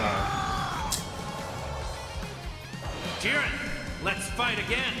 Yeah, Jiren, let's fight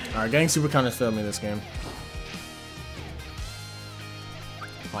again. alright, getting super counters failed me this game.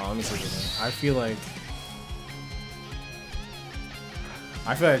 Oh, let me see this again. I feel like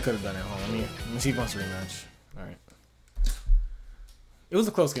I could have done it. Hold on, let me see if he wants a rematch. Alright. It was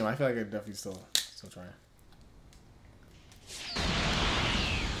a close game. I feel like I could definitely still try.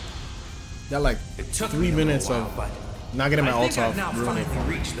 Got like 3 minutes of not getting my ult off, ruined it.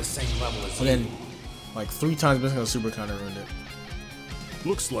 Reached the same level as And then like 3 times missing a super counter ruined it.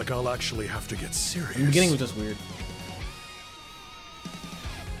 Looks like I'll actually have to get serious. The beginning was just weird.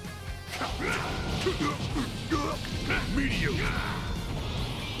 Medium.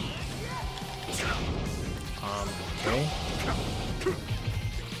 Okay.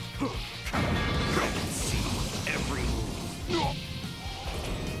 every move.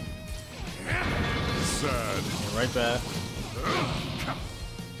 Sad. Yeah, right back.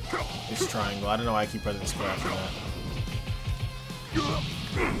 It's triangle. I don't know why I keep pressing square after that.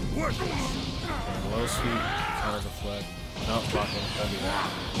 Okay, low sweep, counter deflect. No, blocking. Don't do that.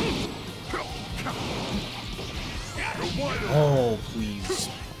 Oh, please.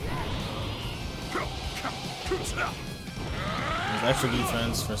 There's extra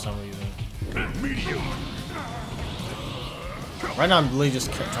defense for some reason. Right now I'm really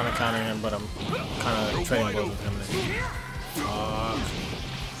just trying to counter him, but I'm kind of trading blows with him.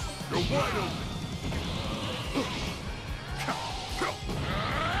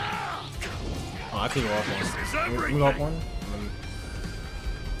 Oh, I could go up one. We go up one?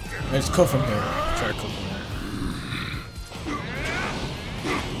 Let's cook from here. Try to cook from here.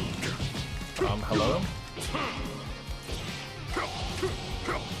 Hello?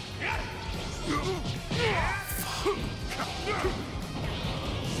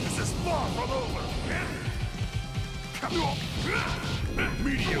 This is far from over.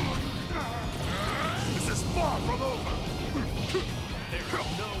 Medium. This is far from over. There's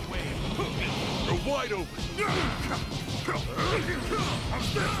no way. You're wide open. You're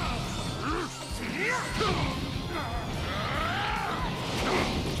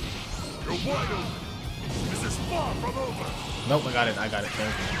wide open. This is far from over. Nope, I got it.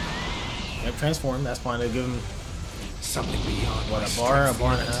 Thank you. Yep, transform. That's fine. They give him Something beyond what, a bar and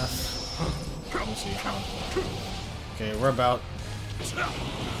a half. Let me see. Okay, we're about.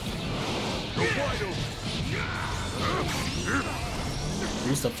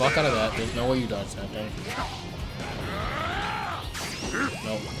 Use the fuck out of that. There's no way you dodge that. Thank you.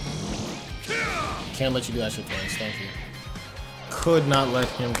 Nope. Can't let you do that shit twice. Thank you. could not let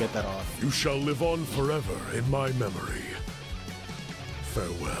him get that off. You shall live on forever in my memory.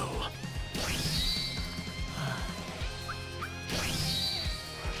 Farewell.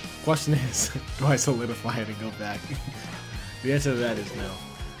 Question is, do I solidify it and go back? The answer to that is no.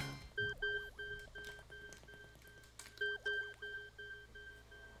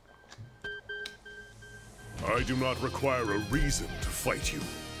 I do not require a reason to fight you.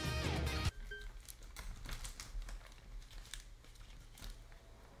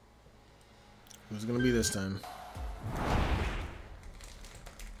 Who's it gonna be this time?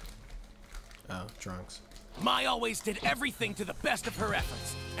 Oh, Trunks. Mai always did everything to the best of her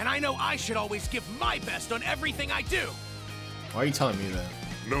efforts, and I know I should always give my best on everything I do. Why are you telling me that?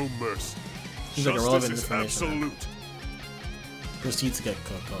 No mercy. Seems like irrelevant Justice is information. absolute. Proceed to get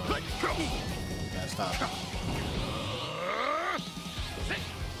cooked on. Yeah, stop.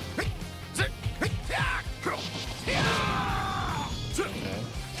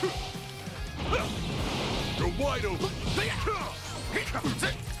 You're wide open.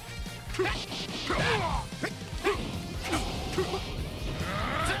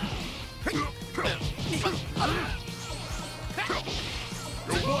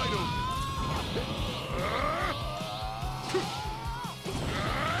 You're wide open.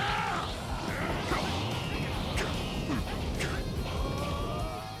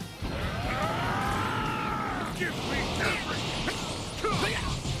 Give me everything.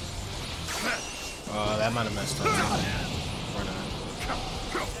 That might have messed up. Or not.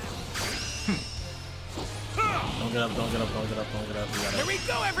 Don't get up, don't get up, don't get up, don't get up. You gotta... Here we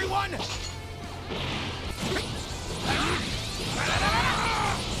go, everyone!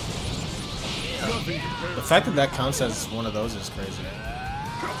 The fact that that counts as one of those is crazy.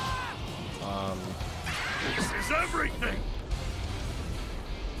 This is everything.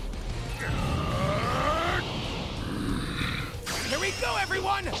 Here we go,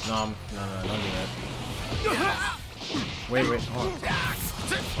 everyone! No, don't do that. Wait, hold on.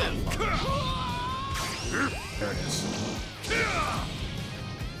 There it is.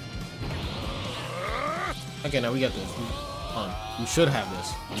 Okay, now we got this. Hold on. We should have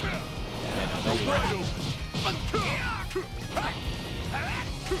this. Yeah, no, don't do that.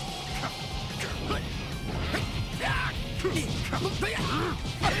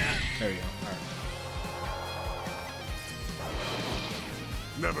 There you go. Alright.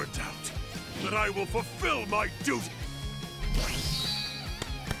 Never doubt that I will fulfill my duty.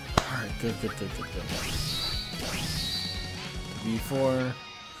 Alright, good. Before...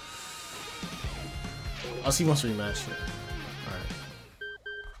 I'll see once we rematch it. Alright.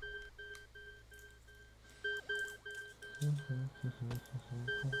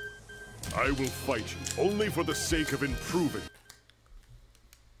 I will fight you only for the sake of improving.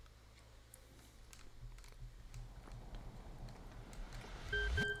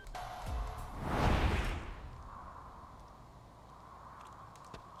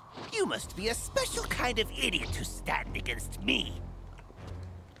 You must be a special kind of idiot to stand against me.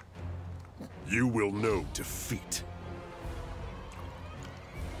 You will know defeat.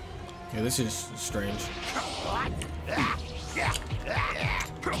 Yeah, this is strange.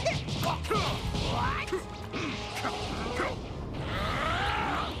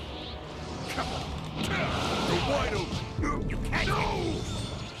 Wide open. You can't. No!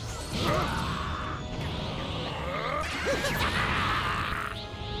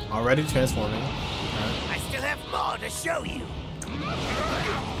 Already transforming. I still have more to show you.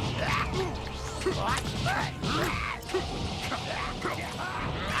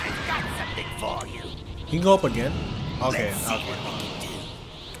 I've got something for you. He can go up again? Okay, Let's see okay. what we can do.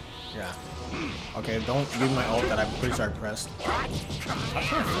 Yeah. Okay, don't give me my ult that I'm pretty sure I pressed. I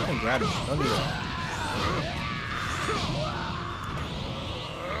can't fucking grab it. Don't do that.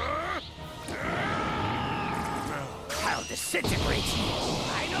 I'll disintegrate you.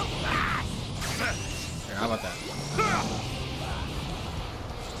 I know that. Here, how about that?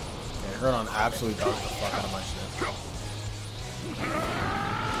 Yeah, Hurdon absolutely dodged the fuck out of my shit. Come on.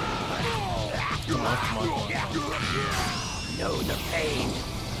 Know the pain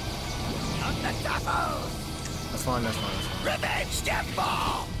of the double. That's fine. Revenge death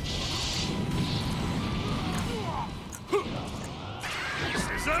ball. This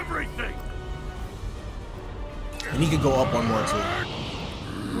is everything. And he could go up one more too.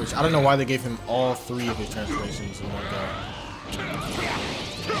 Which, I don't know why they gave him all 3 of his transformations in one go.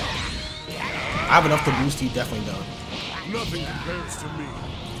 I have enough to boost, he definitely don't. Nothing compares to me.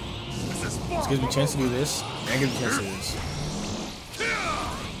 This is far. This gives me a chance to do this, and gives me a chance to do this.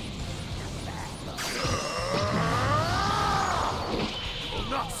 Will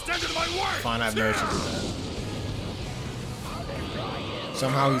not stand in my way. Fine, I have no issue with that.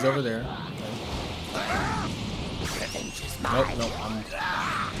 Somehow he's over there. Nope, nope, I'm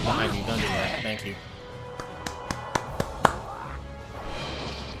behind you. Don't do that. Thank you.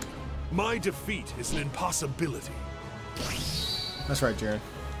 My defeat is an impossibility. That's right, Jared.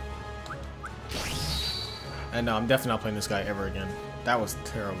 And no, I'm definitely not playing this guy ever again. That was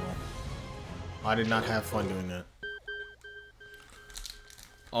terrible. I did not have fun doing that.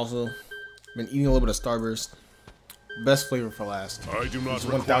 Also, been eating a little bit of Starburst. Best flavor for last. I do not It's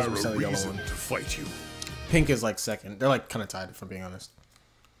require 1000% a the yellow reason one. to fight you. Pink is like second. They're like kind of tied, if I'm being honest.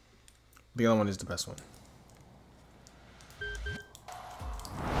 The yellow one is the best one.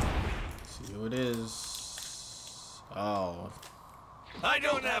 Let's see who it is. Oh. I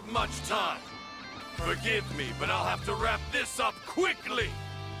don't have much time. Forgive me, but I'll have to wrap this up quickly.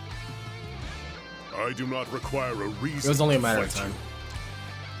 I do not require a reason. It was only a to matter of fight time.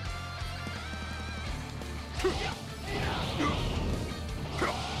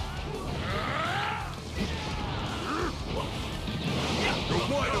 You're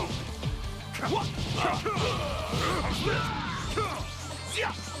wide open.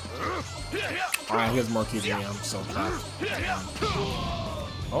 Alright, he has more keys than me. I'm so trapped.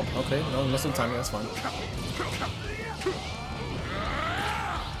 Oh, okay. No, no some timing. That's fine.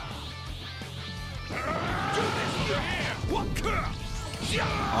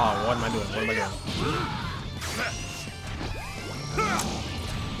 Oh, what am I doing? What am I doing?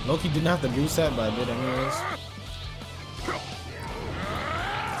 Loki didn't have to boost that, but I did anyways.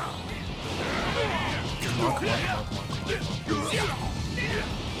 Come on, come on, come on,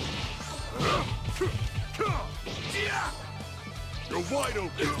 come on. You're wide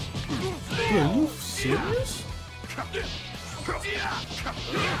open. Dude, are you serious?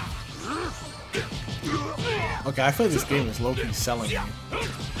 Okay, I feel like this game is low-key selling me.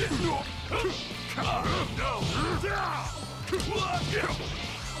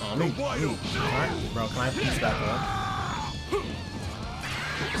 Oh, alright, bro, can I please back up?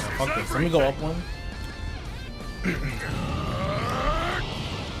 Fuck this, let me go up one.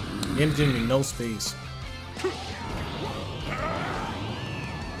 Game's giving me no space. Okay.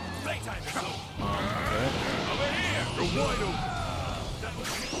 You're wide open.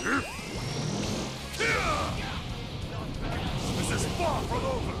 This is far from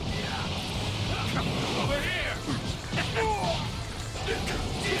over. Over here.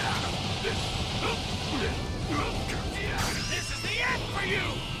 This is the end for you.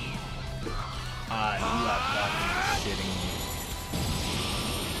 You got fucking shitting me.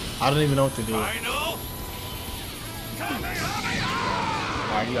 I don't even know what to do. Final.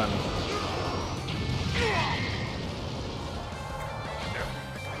 Alright, you got me.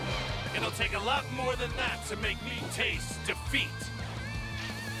 It'll take a lot more than that to make me taste defeat.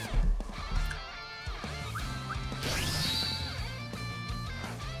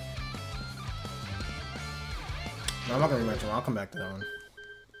 No, I'm not gonna rematch him. I'll come back to that one.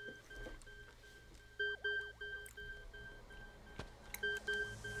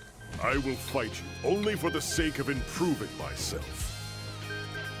 I will fight you only for the sake of improving myself.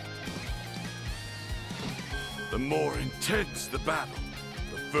 The more intense the battle,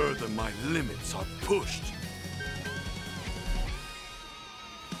 the further my limits are pushed.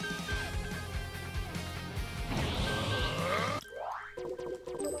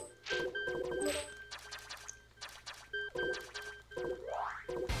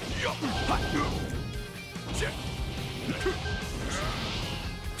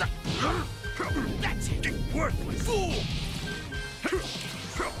 That's it. Worthless fool.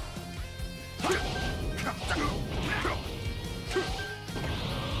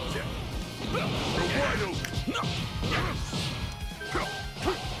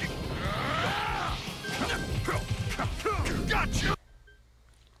 Gotcha.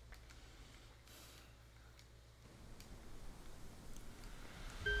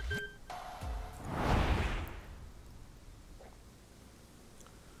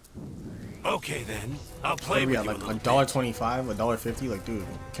 Okay then, I'll play Maybe with at you like a little bit. $1.25, $1.50. Like, dude,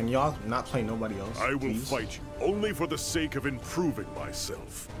 can y'all not play nobody else? I will please? fight you only for the sake of improving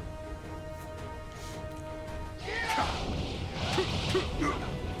myself.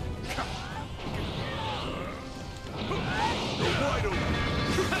 Wide open.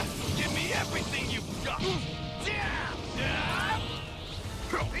 Give me everything you've got.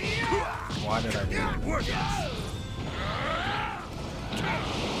 Why did I do that?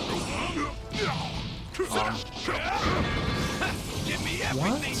 Give me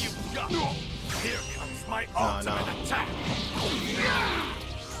everything you've got. Here comes my ultimate attack.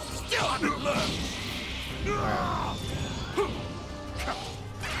 Still haven't learned.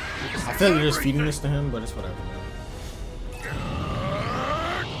 I feel like you're just feeding this to him, but it's whatever.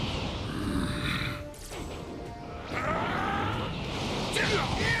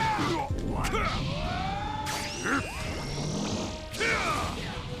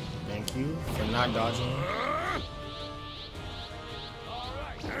 Thank you for not dodging.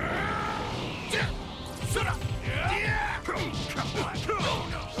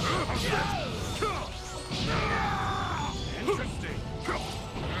 Interesting.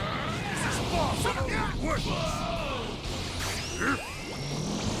 This is far from worthless.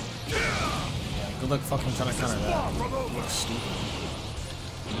 Good luck fucking trying to counter that. Looks stupid.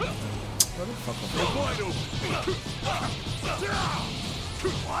 What the fuck was that? Wide open.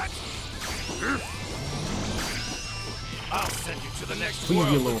 What? I'll send you to the next Please world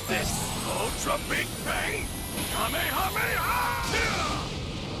be a little with this fast. Ultra Big Bang. Kamehameha!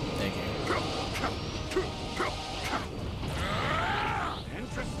 Thank you.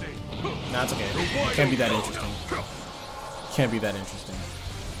 Interesting. Nah, it's okay. It can't be that interesting. Can't be that interesting.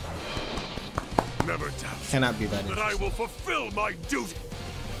 Never doubt Cannot be that that interesting. I will fulfill my duty.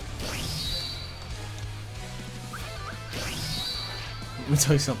 Let me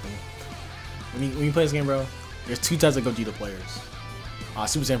tell you something. When you play this game, bro, there's two types of Gogeta players.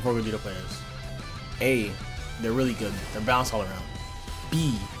 Super Saiyan 4 Gogeta players. A, they're really good. They're balanced all around.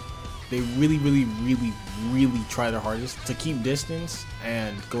 B, they really, really, really, really try their hardest to keep distance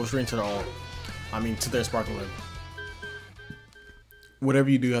and go straight into the ult. I mean, to their sparkling leg. Whatever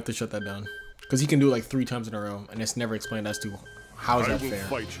you do, you have to shut that down. Because he can do it like 3 times in a row, and it's never explained as to how is I that will fair.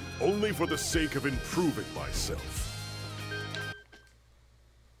 fight you only for the sake of improving myself.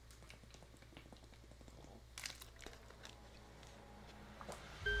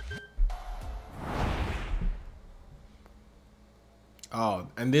 Oh,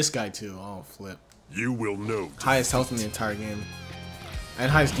 and this guy too. Oh, flip. You will know. Highest health in the entire game. And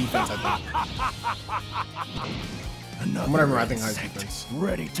highest defense, I think. From what I remember, I think highest defense.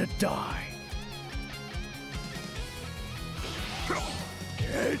 Ready to die.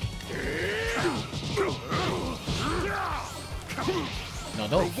 No,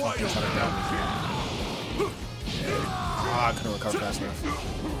 don't fucking try to grab me. Ah, I couldn't recover fast enough.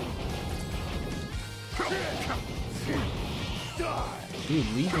 Dude,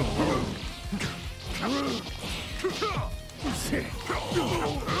 leave me alone.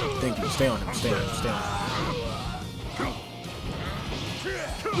 Thank you. Stay on him. Stay on him. Stay on him.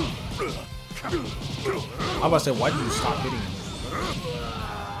 I'm about to say, why did you stop hitting him?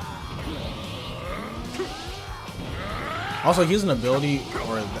 Also, he has an ability,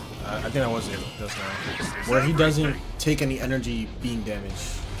 or I think that was it just now, where he doesn't take any energy being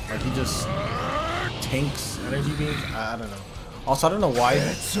damaged. Like, he just tanks energy being. I don't know. Also, I don't know why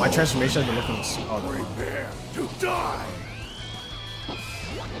my transformation has been looking. Prepare to die.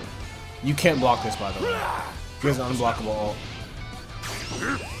 You can't block this, by the way. He has an unblockable ult.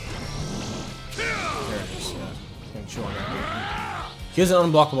 There it is. Yeah. Can't chew on that. He has an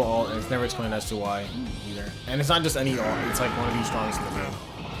unblockable ult, and it's never explained as to why either. And it's not just any ult; it's like one of the strongest in the game.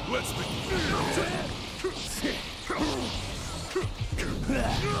 Let's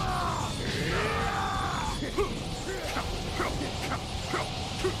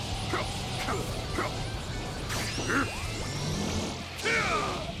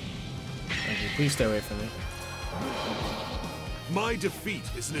Thank you. Please stay away from me. My defeat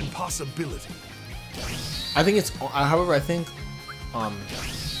is an impossibility. I think it's. However, I think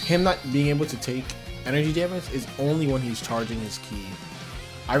him not being able to take energy damage is only when he's charging his ki.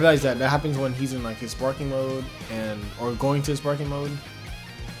 I realize that happens when he's in like his sparking mode or going to his sparking mode.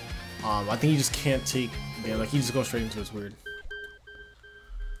 I think he just can't take damage. Like he just goes straight into his weird.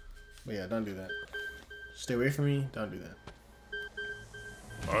 But yeah, don't do that. Stay away from me. Don't do that.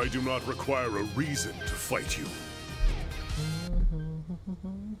 I do not require a reason to fight you.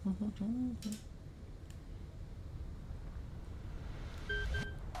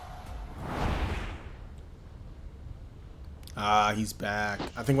 Ah, he's back.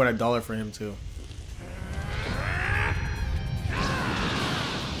 I think we had $1 for him too.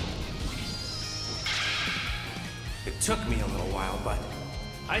 It took me a little while, but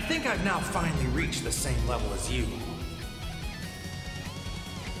I think I've now finally reached the same level as you.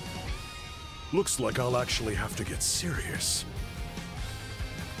 Looks like I'll actually have to get serious.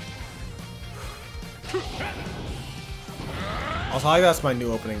 Also, I think that's my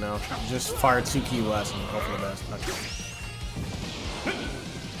new opening now. Just fire 2 key blasts and hope for the best. Okay.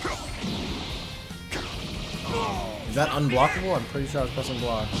 Is that unblockable? I'm pretty sure I was pressing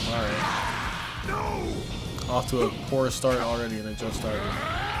block. Alright. Off to a poor start already and it just started.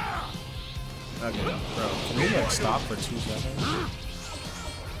 Okay, bro. Can we like stop for 2 seconds?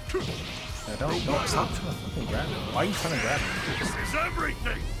 Yeah, don't stop trying to fucking grab me. Why are you trying to grab me? This is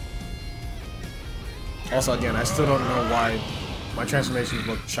everything. Also, again, I still don't know why My transformations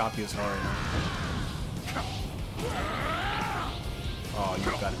look choppy as hard. Oh, you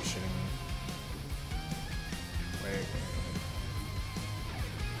gotta be shitting me. Wait.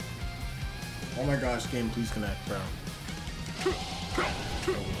 Oh my gosh, game, please connect, bro.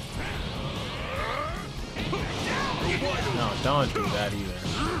 No, don't do that either.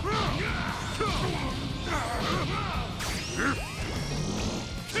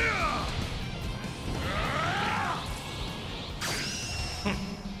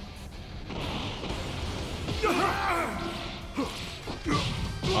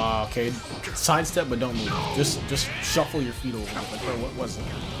 Okay, sidestep, but don't move. Just shuffle your feet over. Like, bro, what was it?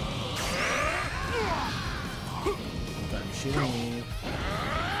 Gotta be shitting me.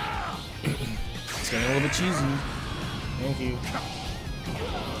 It's getting a little bit cheesy. Thank you.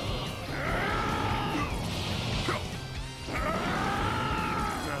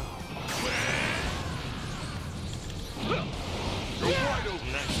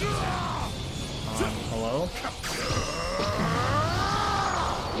 Hello?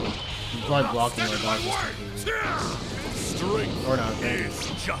 He's probably blocking my dodges completely. Or not, is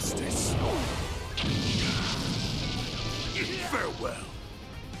justice. Farewell.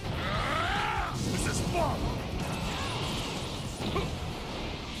 This is fun.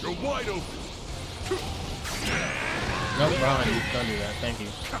 You're wide open. Nope, Ron, don't do that. Thank you.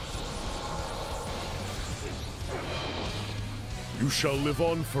 You shall live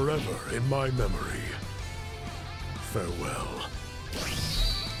on forever in my memory. Farewell.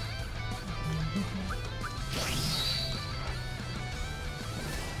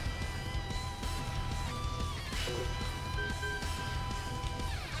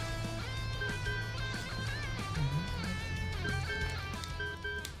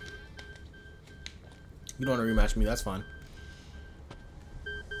 You don't want to rematch me, that's fine.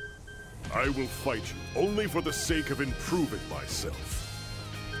 I will fight you only for the sake of improving myself.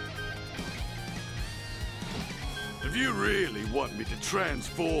 If you really want me to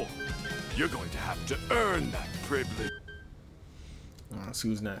transform, you're going to have to earn that privilege. Let's see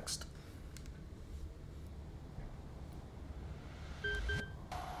who's next.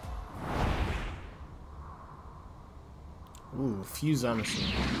 Ooh, Fuse Emerson.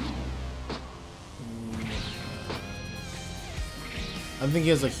 I think he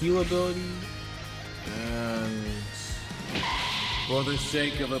has a heal ability, and for the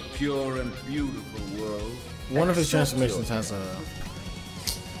sake of a pure and beautiful world, one of his transformations has a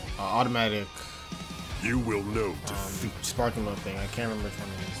automatic. You will know defeat. Sparking mode thing. I can't remember which one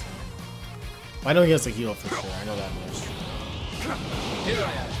it is. I know he has a heal for sure. I know that much. Here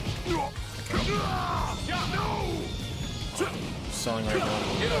I am. Selling right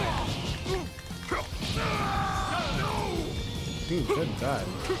now. Dude, good God.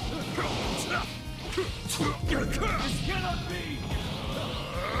 This cannot be.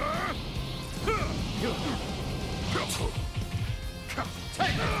 Take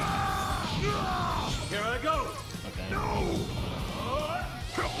it. Here I go. Okay.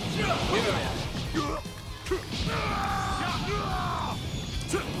 Here I am.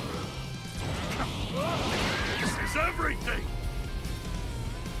 This is everything.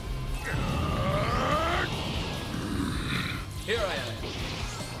 Here I am.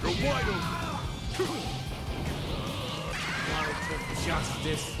 You're wide open.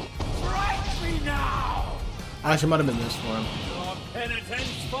 Justice. Strike me now. Actually, might have been this one. Your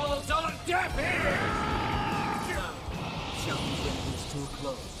penitence falls on deaf ears. Shall we bring this to a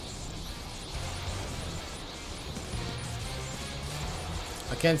close?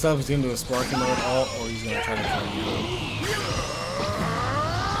 I can't tell if he's gonna do a sparking mode alt or he's gonna try to kill you.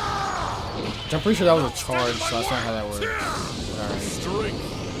 I'm pretty sure that was a charge, so that's not how that works. Alright.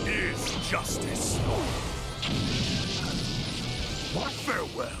 Strength is justice.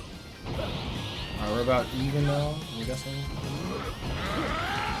 Farewell. Alright, we're about even now, I'm guessing.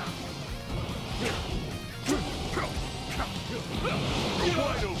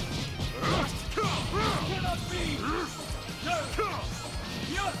 Wide open.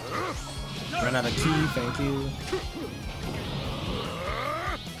 Ran out of key, thank you.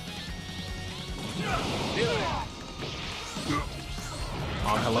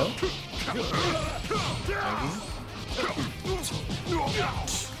 Hello? Thank you.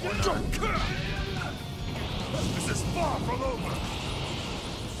 This is far from over.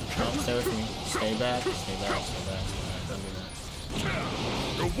 No, stay with me. Stay back, stay back, stay back, stay back. Don't do that.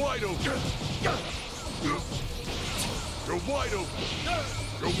 You're wide open. You're wide open.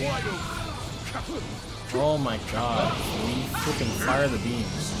 You're wide open. Oh my god. We freaking fire the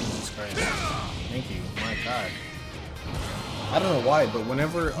beams. Jesus Christ. Thank you. My god. I don't know why, but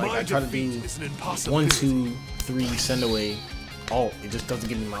whenever like, I try to do 1, 2, 3 send away, ult. It just doesn't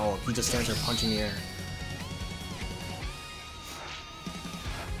give me my ult. He just stands there punching the air.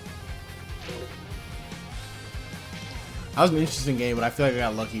 That was an interesting game, but I feel like I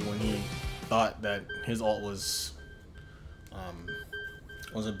got lucky when he thought that his ult was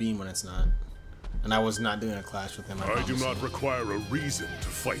a beam when it's not. And I was not doing a clash with him. I do not require a reason to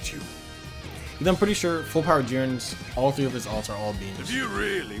fight you. I'm pretty sure full power Jiren's, all 3 of his ults are all beams. If you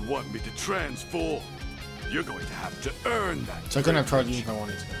really want me to transform, you're going to have to earn that. So I couldn't have charged if I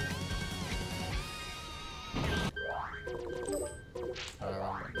wanted to.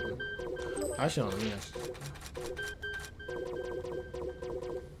 Actually, no, yes.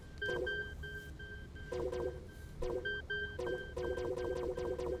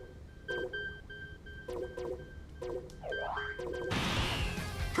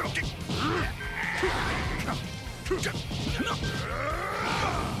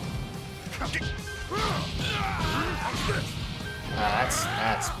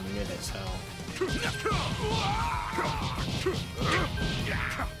 That's mid as hell.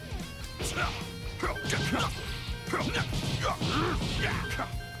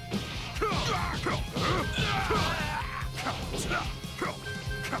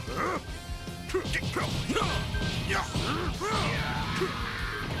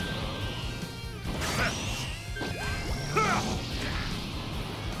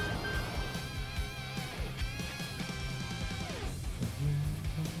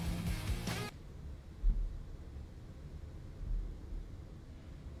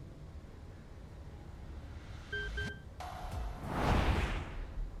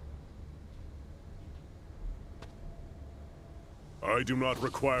 I do not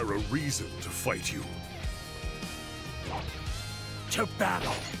require a reason to fight you. To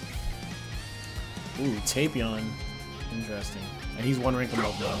battle. Ooh, Tapion. Interesting. And he's 1 rank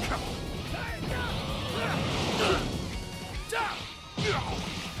above now.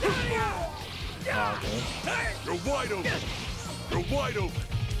 Oh, okay. You're wide open. You're wide open.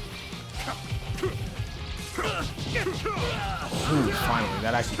 Ooh, finally,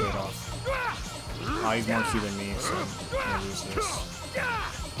 that actually paid off. Oh, he's more Q than me, so I'm gonna lose this.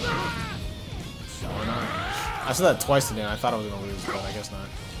 Why not? I said that twice today, and I thought I was gonna lose, but I guess not.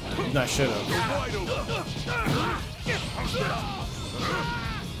 No, I should have.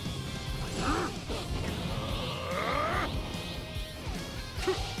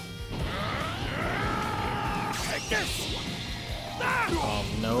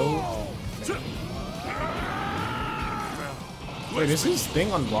 No. Wait, is his thing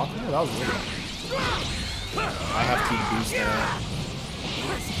unblockable? That was weird. I have to boost that.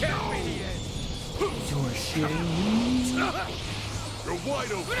 You're shitting me. You're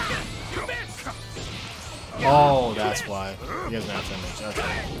wide open. Oh, that's why. He doesn't have damage.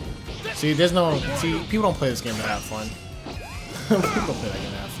 Okay. See, there's no. See, people don't play this game to have fun. People don't play that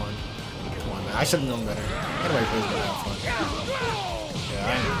game to have fun. Come on, man. I should have known better. Everybody plays it to have fun. Yeah, I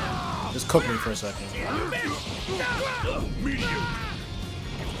know. Just cook me for a second.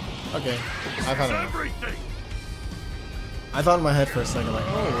 Okay. I thought in my head for a second, like,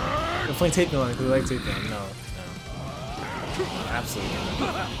 oh, we're playing Tapion because we like Tapion. No. Absolutely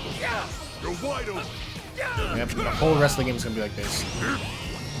not. You're wide open. Yep, the whole rest of the game is gonna be like this.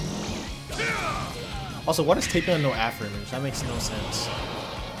 Also, why does Tapion know after image? That makes no sense.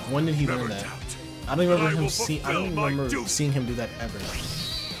 When did he learn that? I don't remember him seeing him do that ever.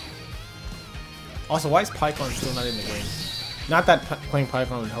 Also, why is Python still not in the game? Not that playing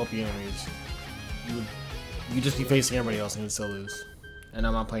Python would help you enemies. You'd just be facing everybody else and you'd still lose. And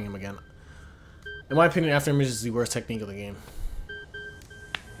I'm not playing him again. In my opinion, after image is the worst technique of the game.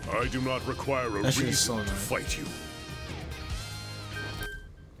 I do not require a reason to fight you.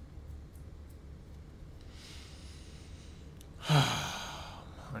 Oh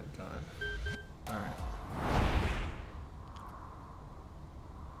my god. Alright.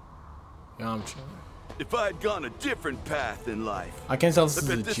 Yeah, I'm chilling. If I had gone a different path in life, I can't tell if this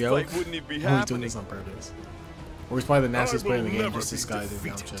is a joke. Wouldn't even be Or he's doing this on purpose. Or he's probably the nastiest player in the game, just disguised as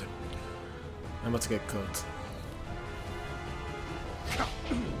Yamcha. I'm about to get cooked.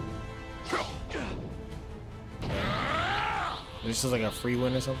 This is like a free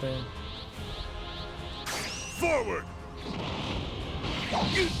win or something. Forward.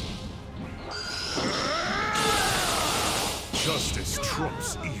 Justice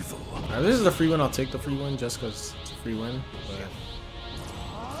trumps evil. Alright, this is a free win. I'll take the free win just because it's a free win. But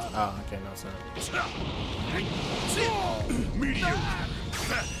oh, okay, no, it's not.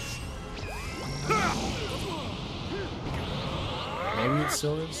 Maybe it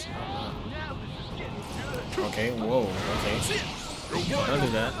still is. Okay, whoa, okay. Don't do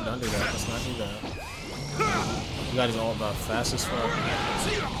that. Don't do that. Let's not do that. You got his all about fast as fuck.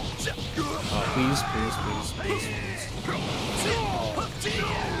 Please, please, please, please, please.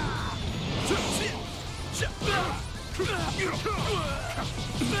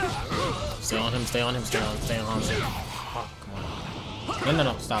 Stay on him, stay on him, stay on him. Oh, come on.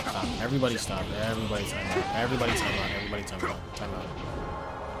 No, stop. Everybody stop. Everybody time out. Everybody time out. Everybody time out. Time out.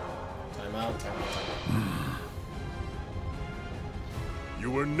 Time out, time out, time out.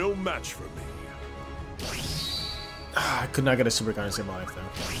 You were no match for me. I could not get a super gun to save my life there.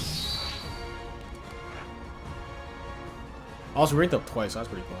 Also ranked up twice, so that's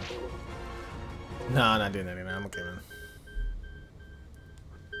pretty cool. Nah, not doing anything. I'm okay, man.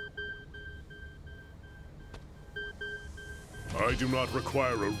 I do not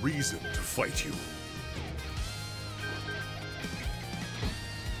require a reason to fight you.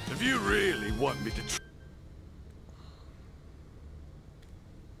 If you really want me to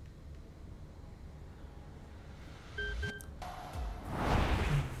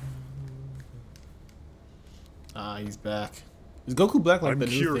he's back. Is Goku Black like I'm the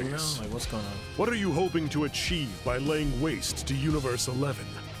new curious. thing now? Like, what's going on? What are you hoping to achieve by laying waste to Universe 11?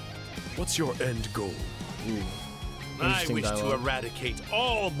 What's your end goal? Ooh. I wish dialogue. to eradicate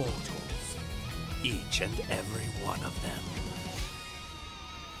all mortals. Each and every one of them.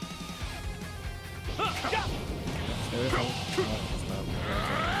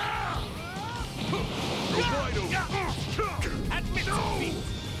 Admit defeat.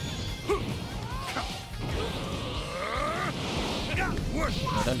 No,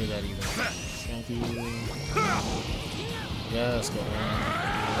 don't do that either. Thank you. Yes, go on.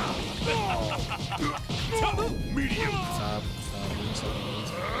 Medium. Stop.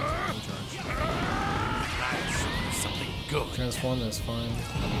 Something good. Transform, that's fine.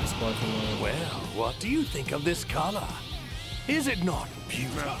 Well, what do you think of this color? Is it not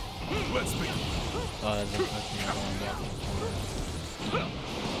beautiful? Let's begin.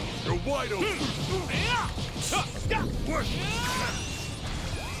 You're wide open.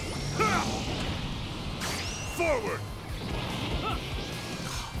 Forward.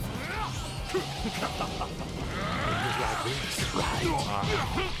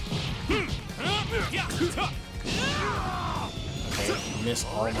 Okay, miss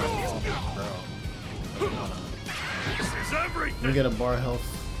all my health, bro. This is everything. You get a bar health,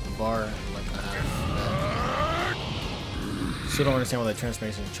 bar, like a half. Still don't understand why the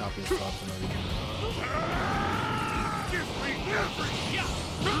transformation is choppy as fuck.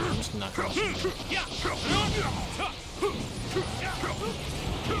 I'm just not gonna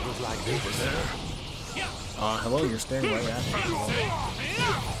hello, you're staring right at me.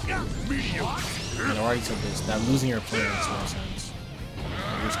 And I already said this, that losing your player makes no sense.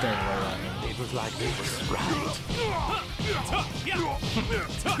 You're staring right at me. It was like this, right? Oh,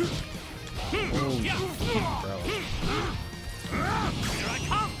 bro. Here I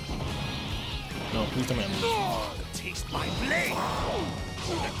come! No, please don't make me lose. Taste my blade!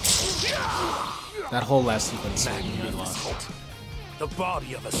 That whole last sequence made me lost. The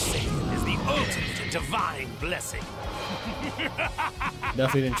body of a Saiyan is the ultimate and divine blessing.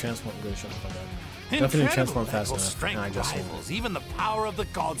 Definitely didn't transform good shot like that. Definitely didn't transform fast enough. Strength And I just rivals even the power of the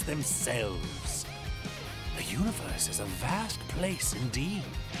gods themselves. The universe is a vast place indeed.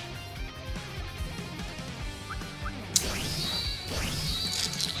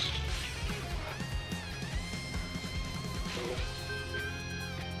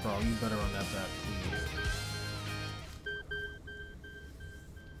 Bro, you better run that back, please.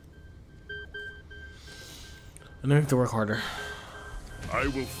 And I have to work harder. I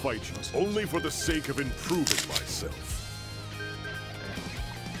will fight you only for the sake of improving myself.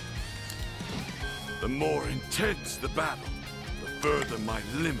 The more intense the battle, the further my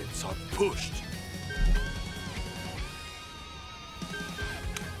limits are pushed.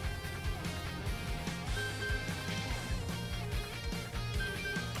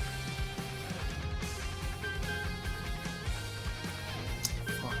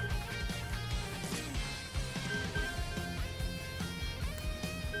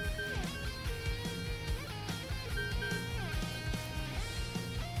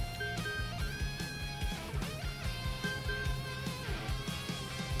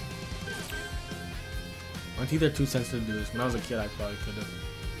 My teeth are too sensitive to this. When I was a kid, I probably could have.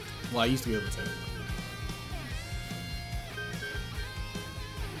 Well, I used to be able to.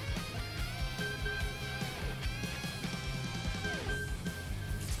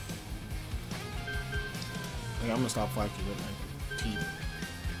 Like, I'm gonna stop fighting with my teeth.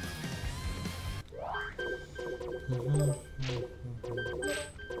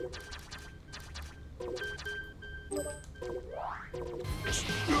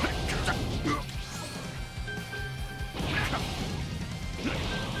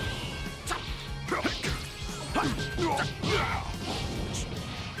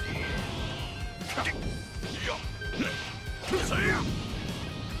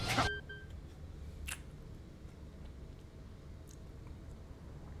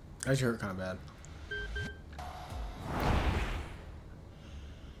 Actually hurt kind of bad.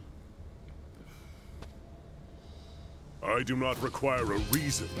 I do not require a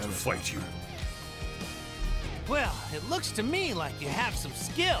reason to fight you. Well, it looks to me like you have some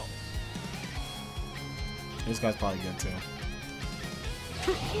skill. This guy's probably good too.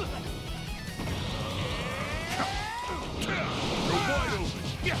 You're wide open.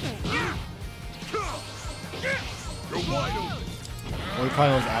 You're wide open. Well, he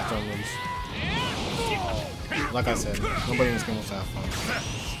probably was after him loose. Like I said, nobody in this game wants to have fun.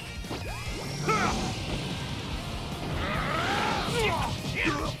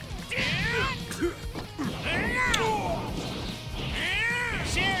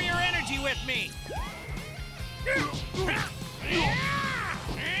 Share your energy with me.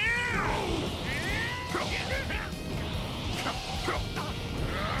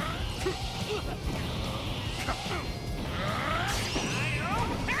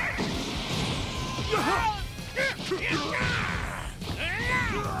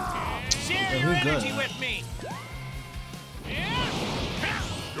 Share your energy with me.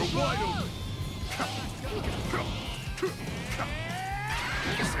 You're wide open.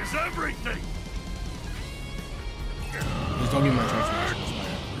 This is everything. Just don't give my transformations.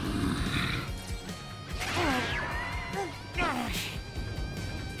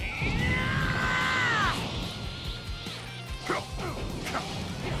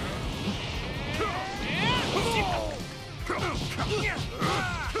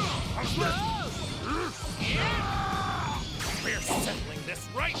 We're settling this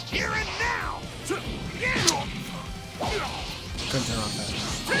right here and now. Couldn't turn off that.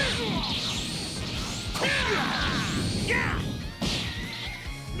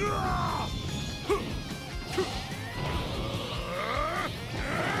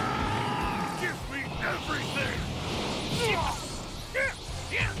 Give me everything.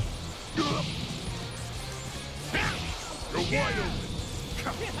 You're wide open.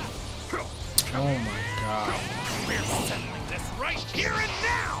 Oh my god. We're settling this right here and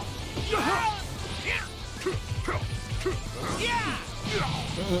now. You're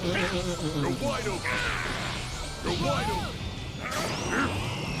wide open. You're wide open.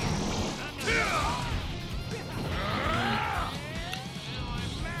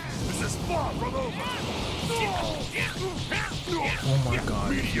 This is far from over. Oh my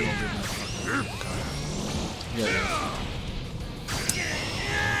god. You don't get my fucking god. Yeah.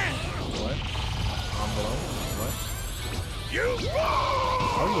 What? I'm below? What? You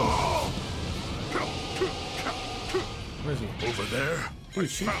How are you? Where is he? over there? Dude,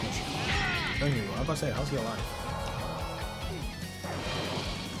 shoot me. Thank you. I was about to say, how's he alive?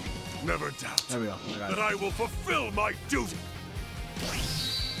 Never doubt There we go. I got that it. I will fulfill my duty.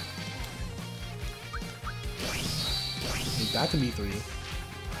 He's back to B3.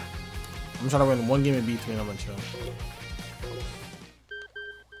 I'm trying to win one game in B3 and I'm gonna chill.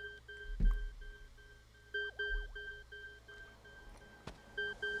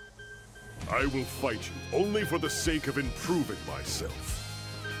 I will fight you only for the sake of improving myself.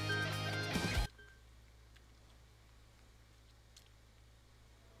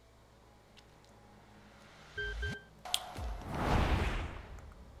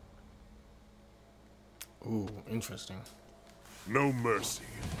 Ooh, interesting. No mercy.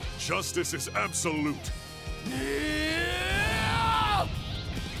 Justice is absolute.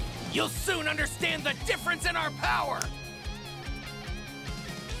 You'll soon understand the difference in our power.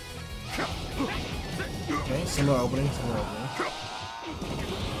 Okay, similar opening, similar opening.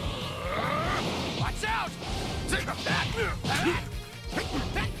 Watch out!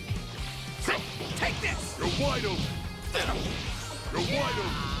 Take this! You're wide open. You're wide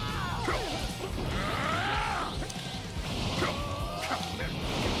open.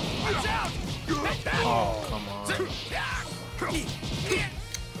 Watch out! Oh, come on.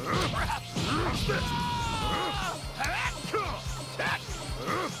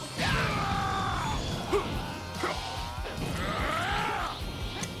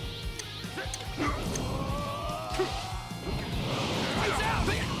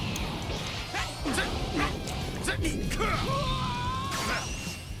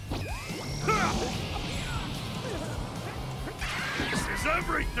 This is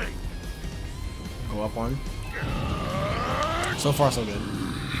everything. Go up one. So far, so good.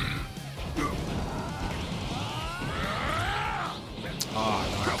 Oh,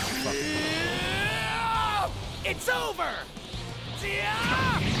 no. It's over!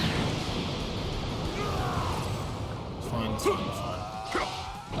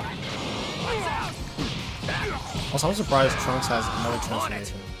 Also, I'm surprised Trunks has another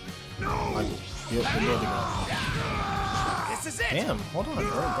transformation. Like, the ability guy. Damn, hold on, bro,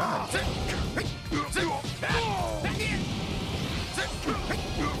 God.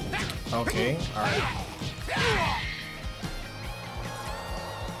 Okay, alright.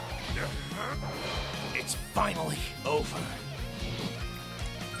 It's finally over.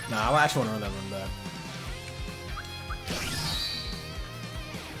 Nah, I actually want to run that run back.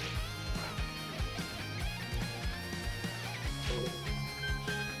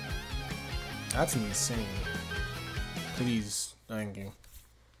 That's insane. Please, thank you.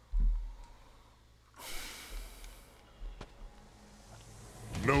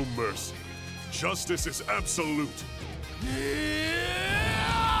 No mercy. Justice is absolute.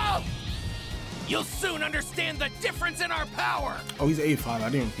 You'll soon understand the difference in our power. Oh, he's 85. I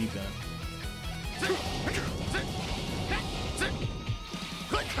didn't even beat that.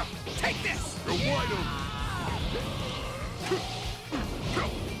 Take this. You're wide open.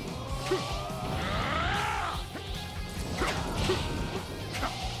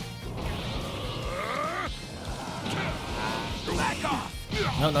 Back off.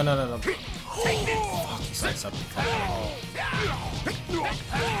 No. Take this. Fuck, he sidestepped the fuck.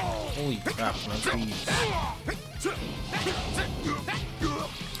 Holy crap, man, please.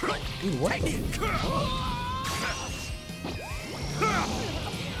 Dude, what the fuck?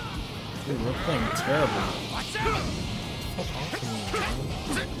 Dude, we're playing terrible. Watch out.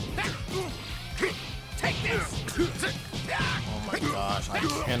 Take this. Oh my gosh, I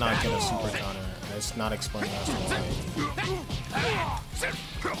cannot get a super counter. It's not explaining as to why.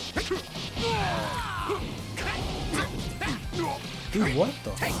 Dude, what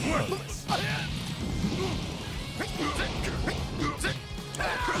the fuck?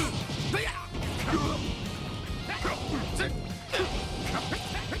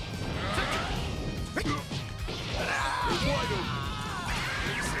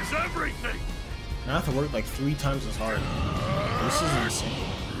 This is everything. I have to work like 3 times as hard. This is insane.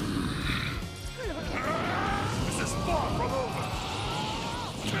 This is far from over.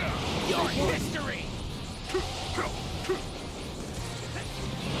 Your history.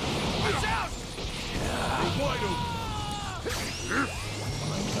 Watch out. You're wide open. Oh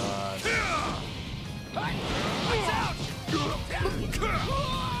my god. Watch out.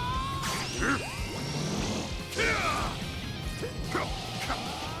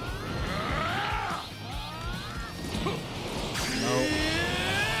 No.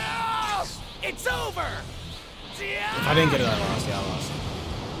 It's over. If I didn't get it, I lost. Yeah, I lost.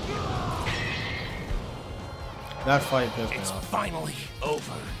 That fight pissed me It's off. finally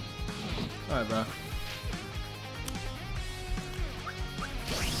over. Alright, bro.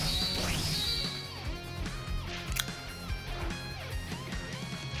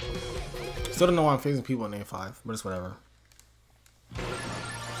 Still don't know why I'm facing people in A5, but it's whatever.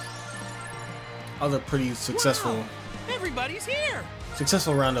 Other pretty successful. Wow, everybody's here.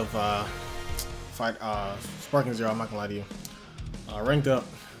 Successful round of Sparking Zero. I'm not gonna lie to you. Ranked up,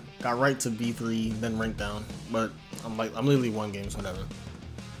 got right to B3, then ranked down. But I'm literally 1 game, so whatever.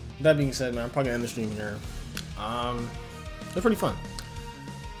 That being said, man, I'm probably gonna end the stream here. They're pretty fun.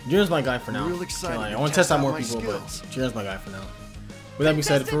 Jiren's my guy for now. I want to test out more people, but Jiren's my guy for now. With that being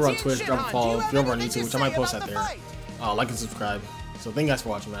said, if you're on Twitch, drop a follow. If you're over on YouTube, which I might post that there, like and subscribe. So thank you guys for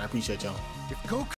watching, man. I appreciate y'all.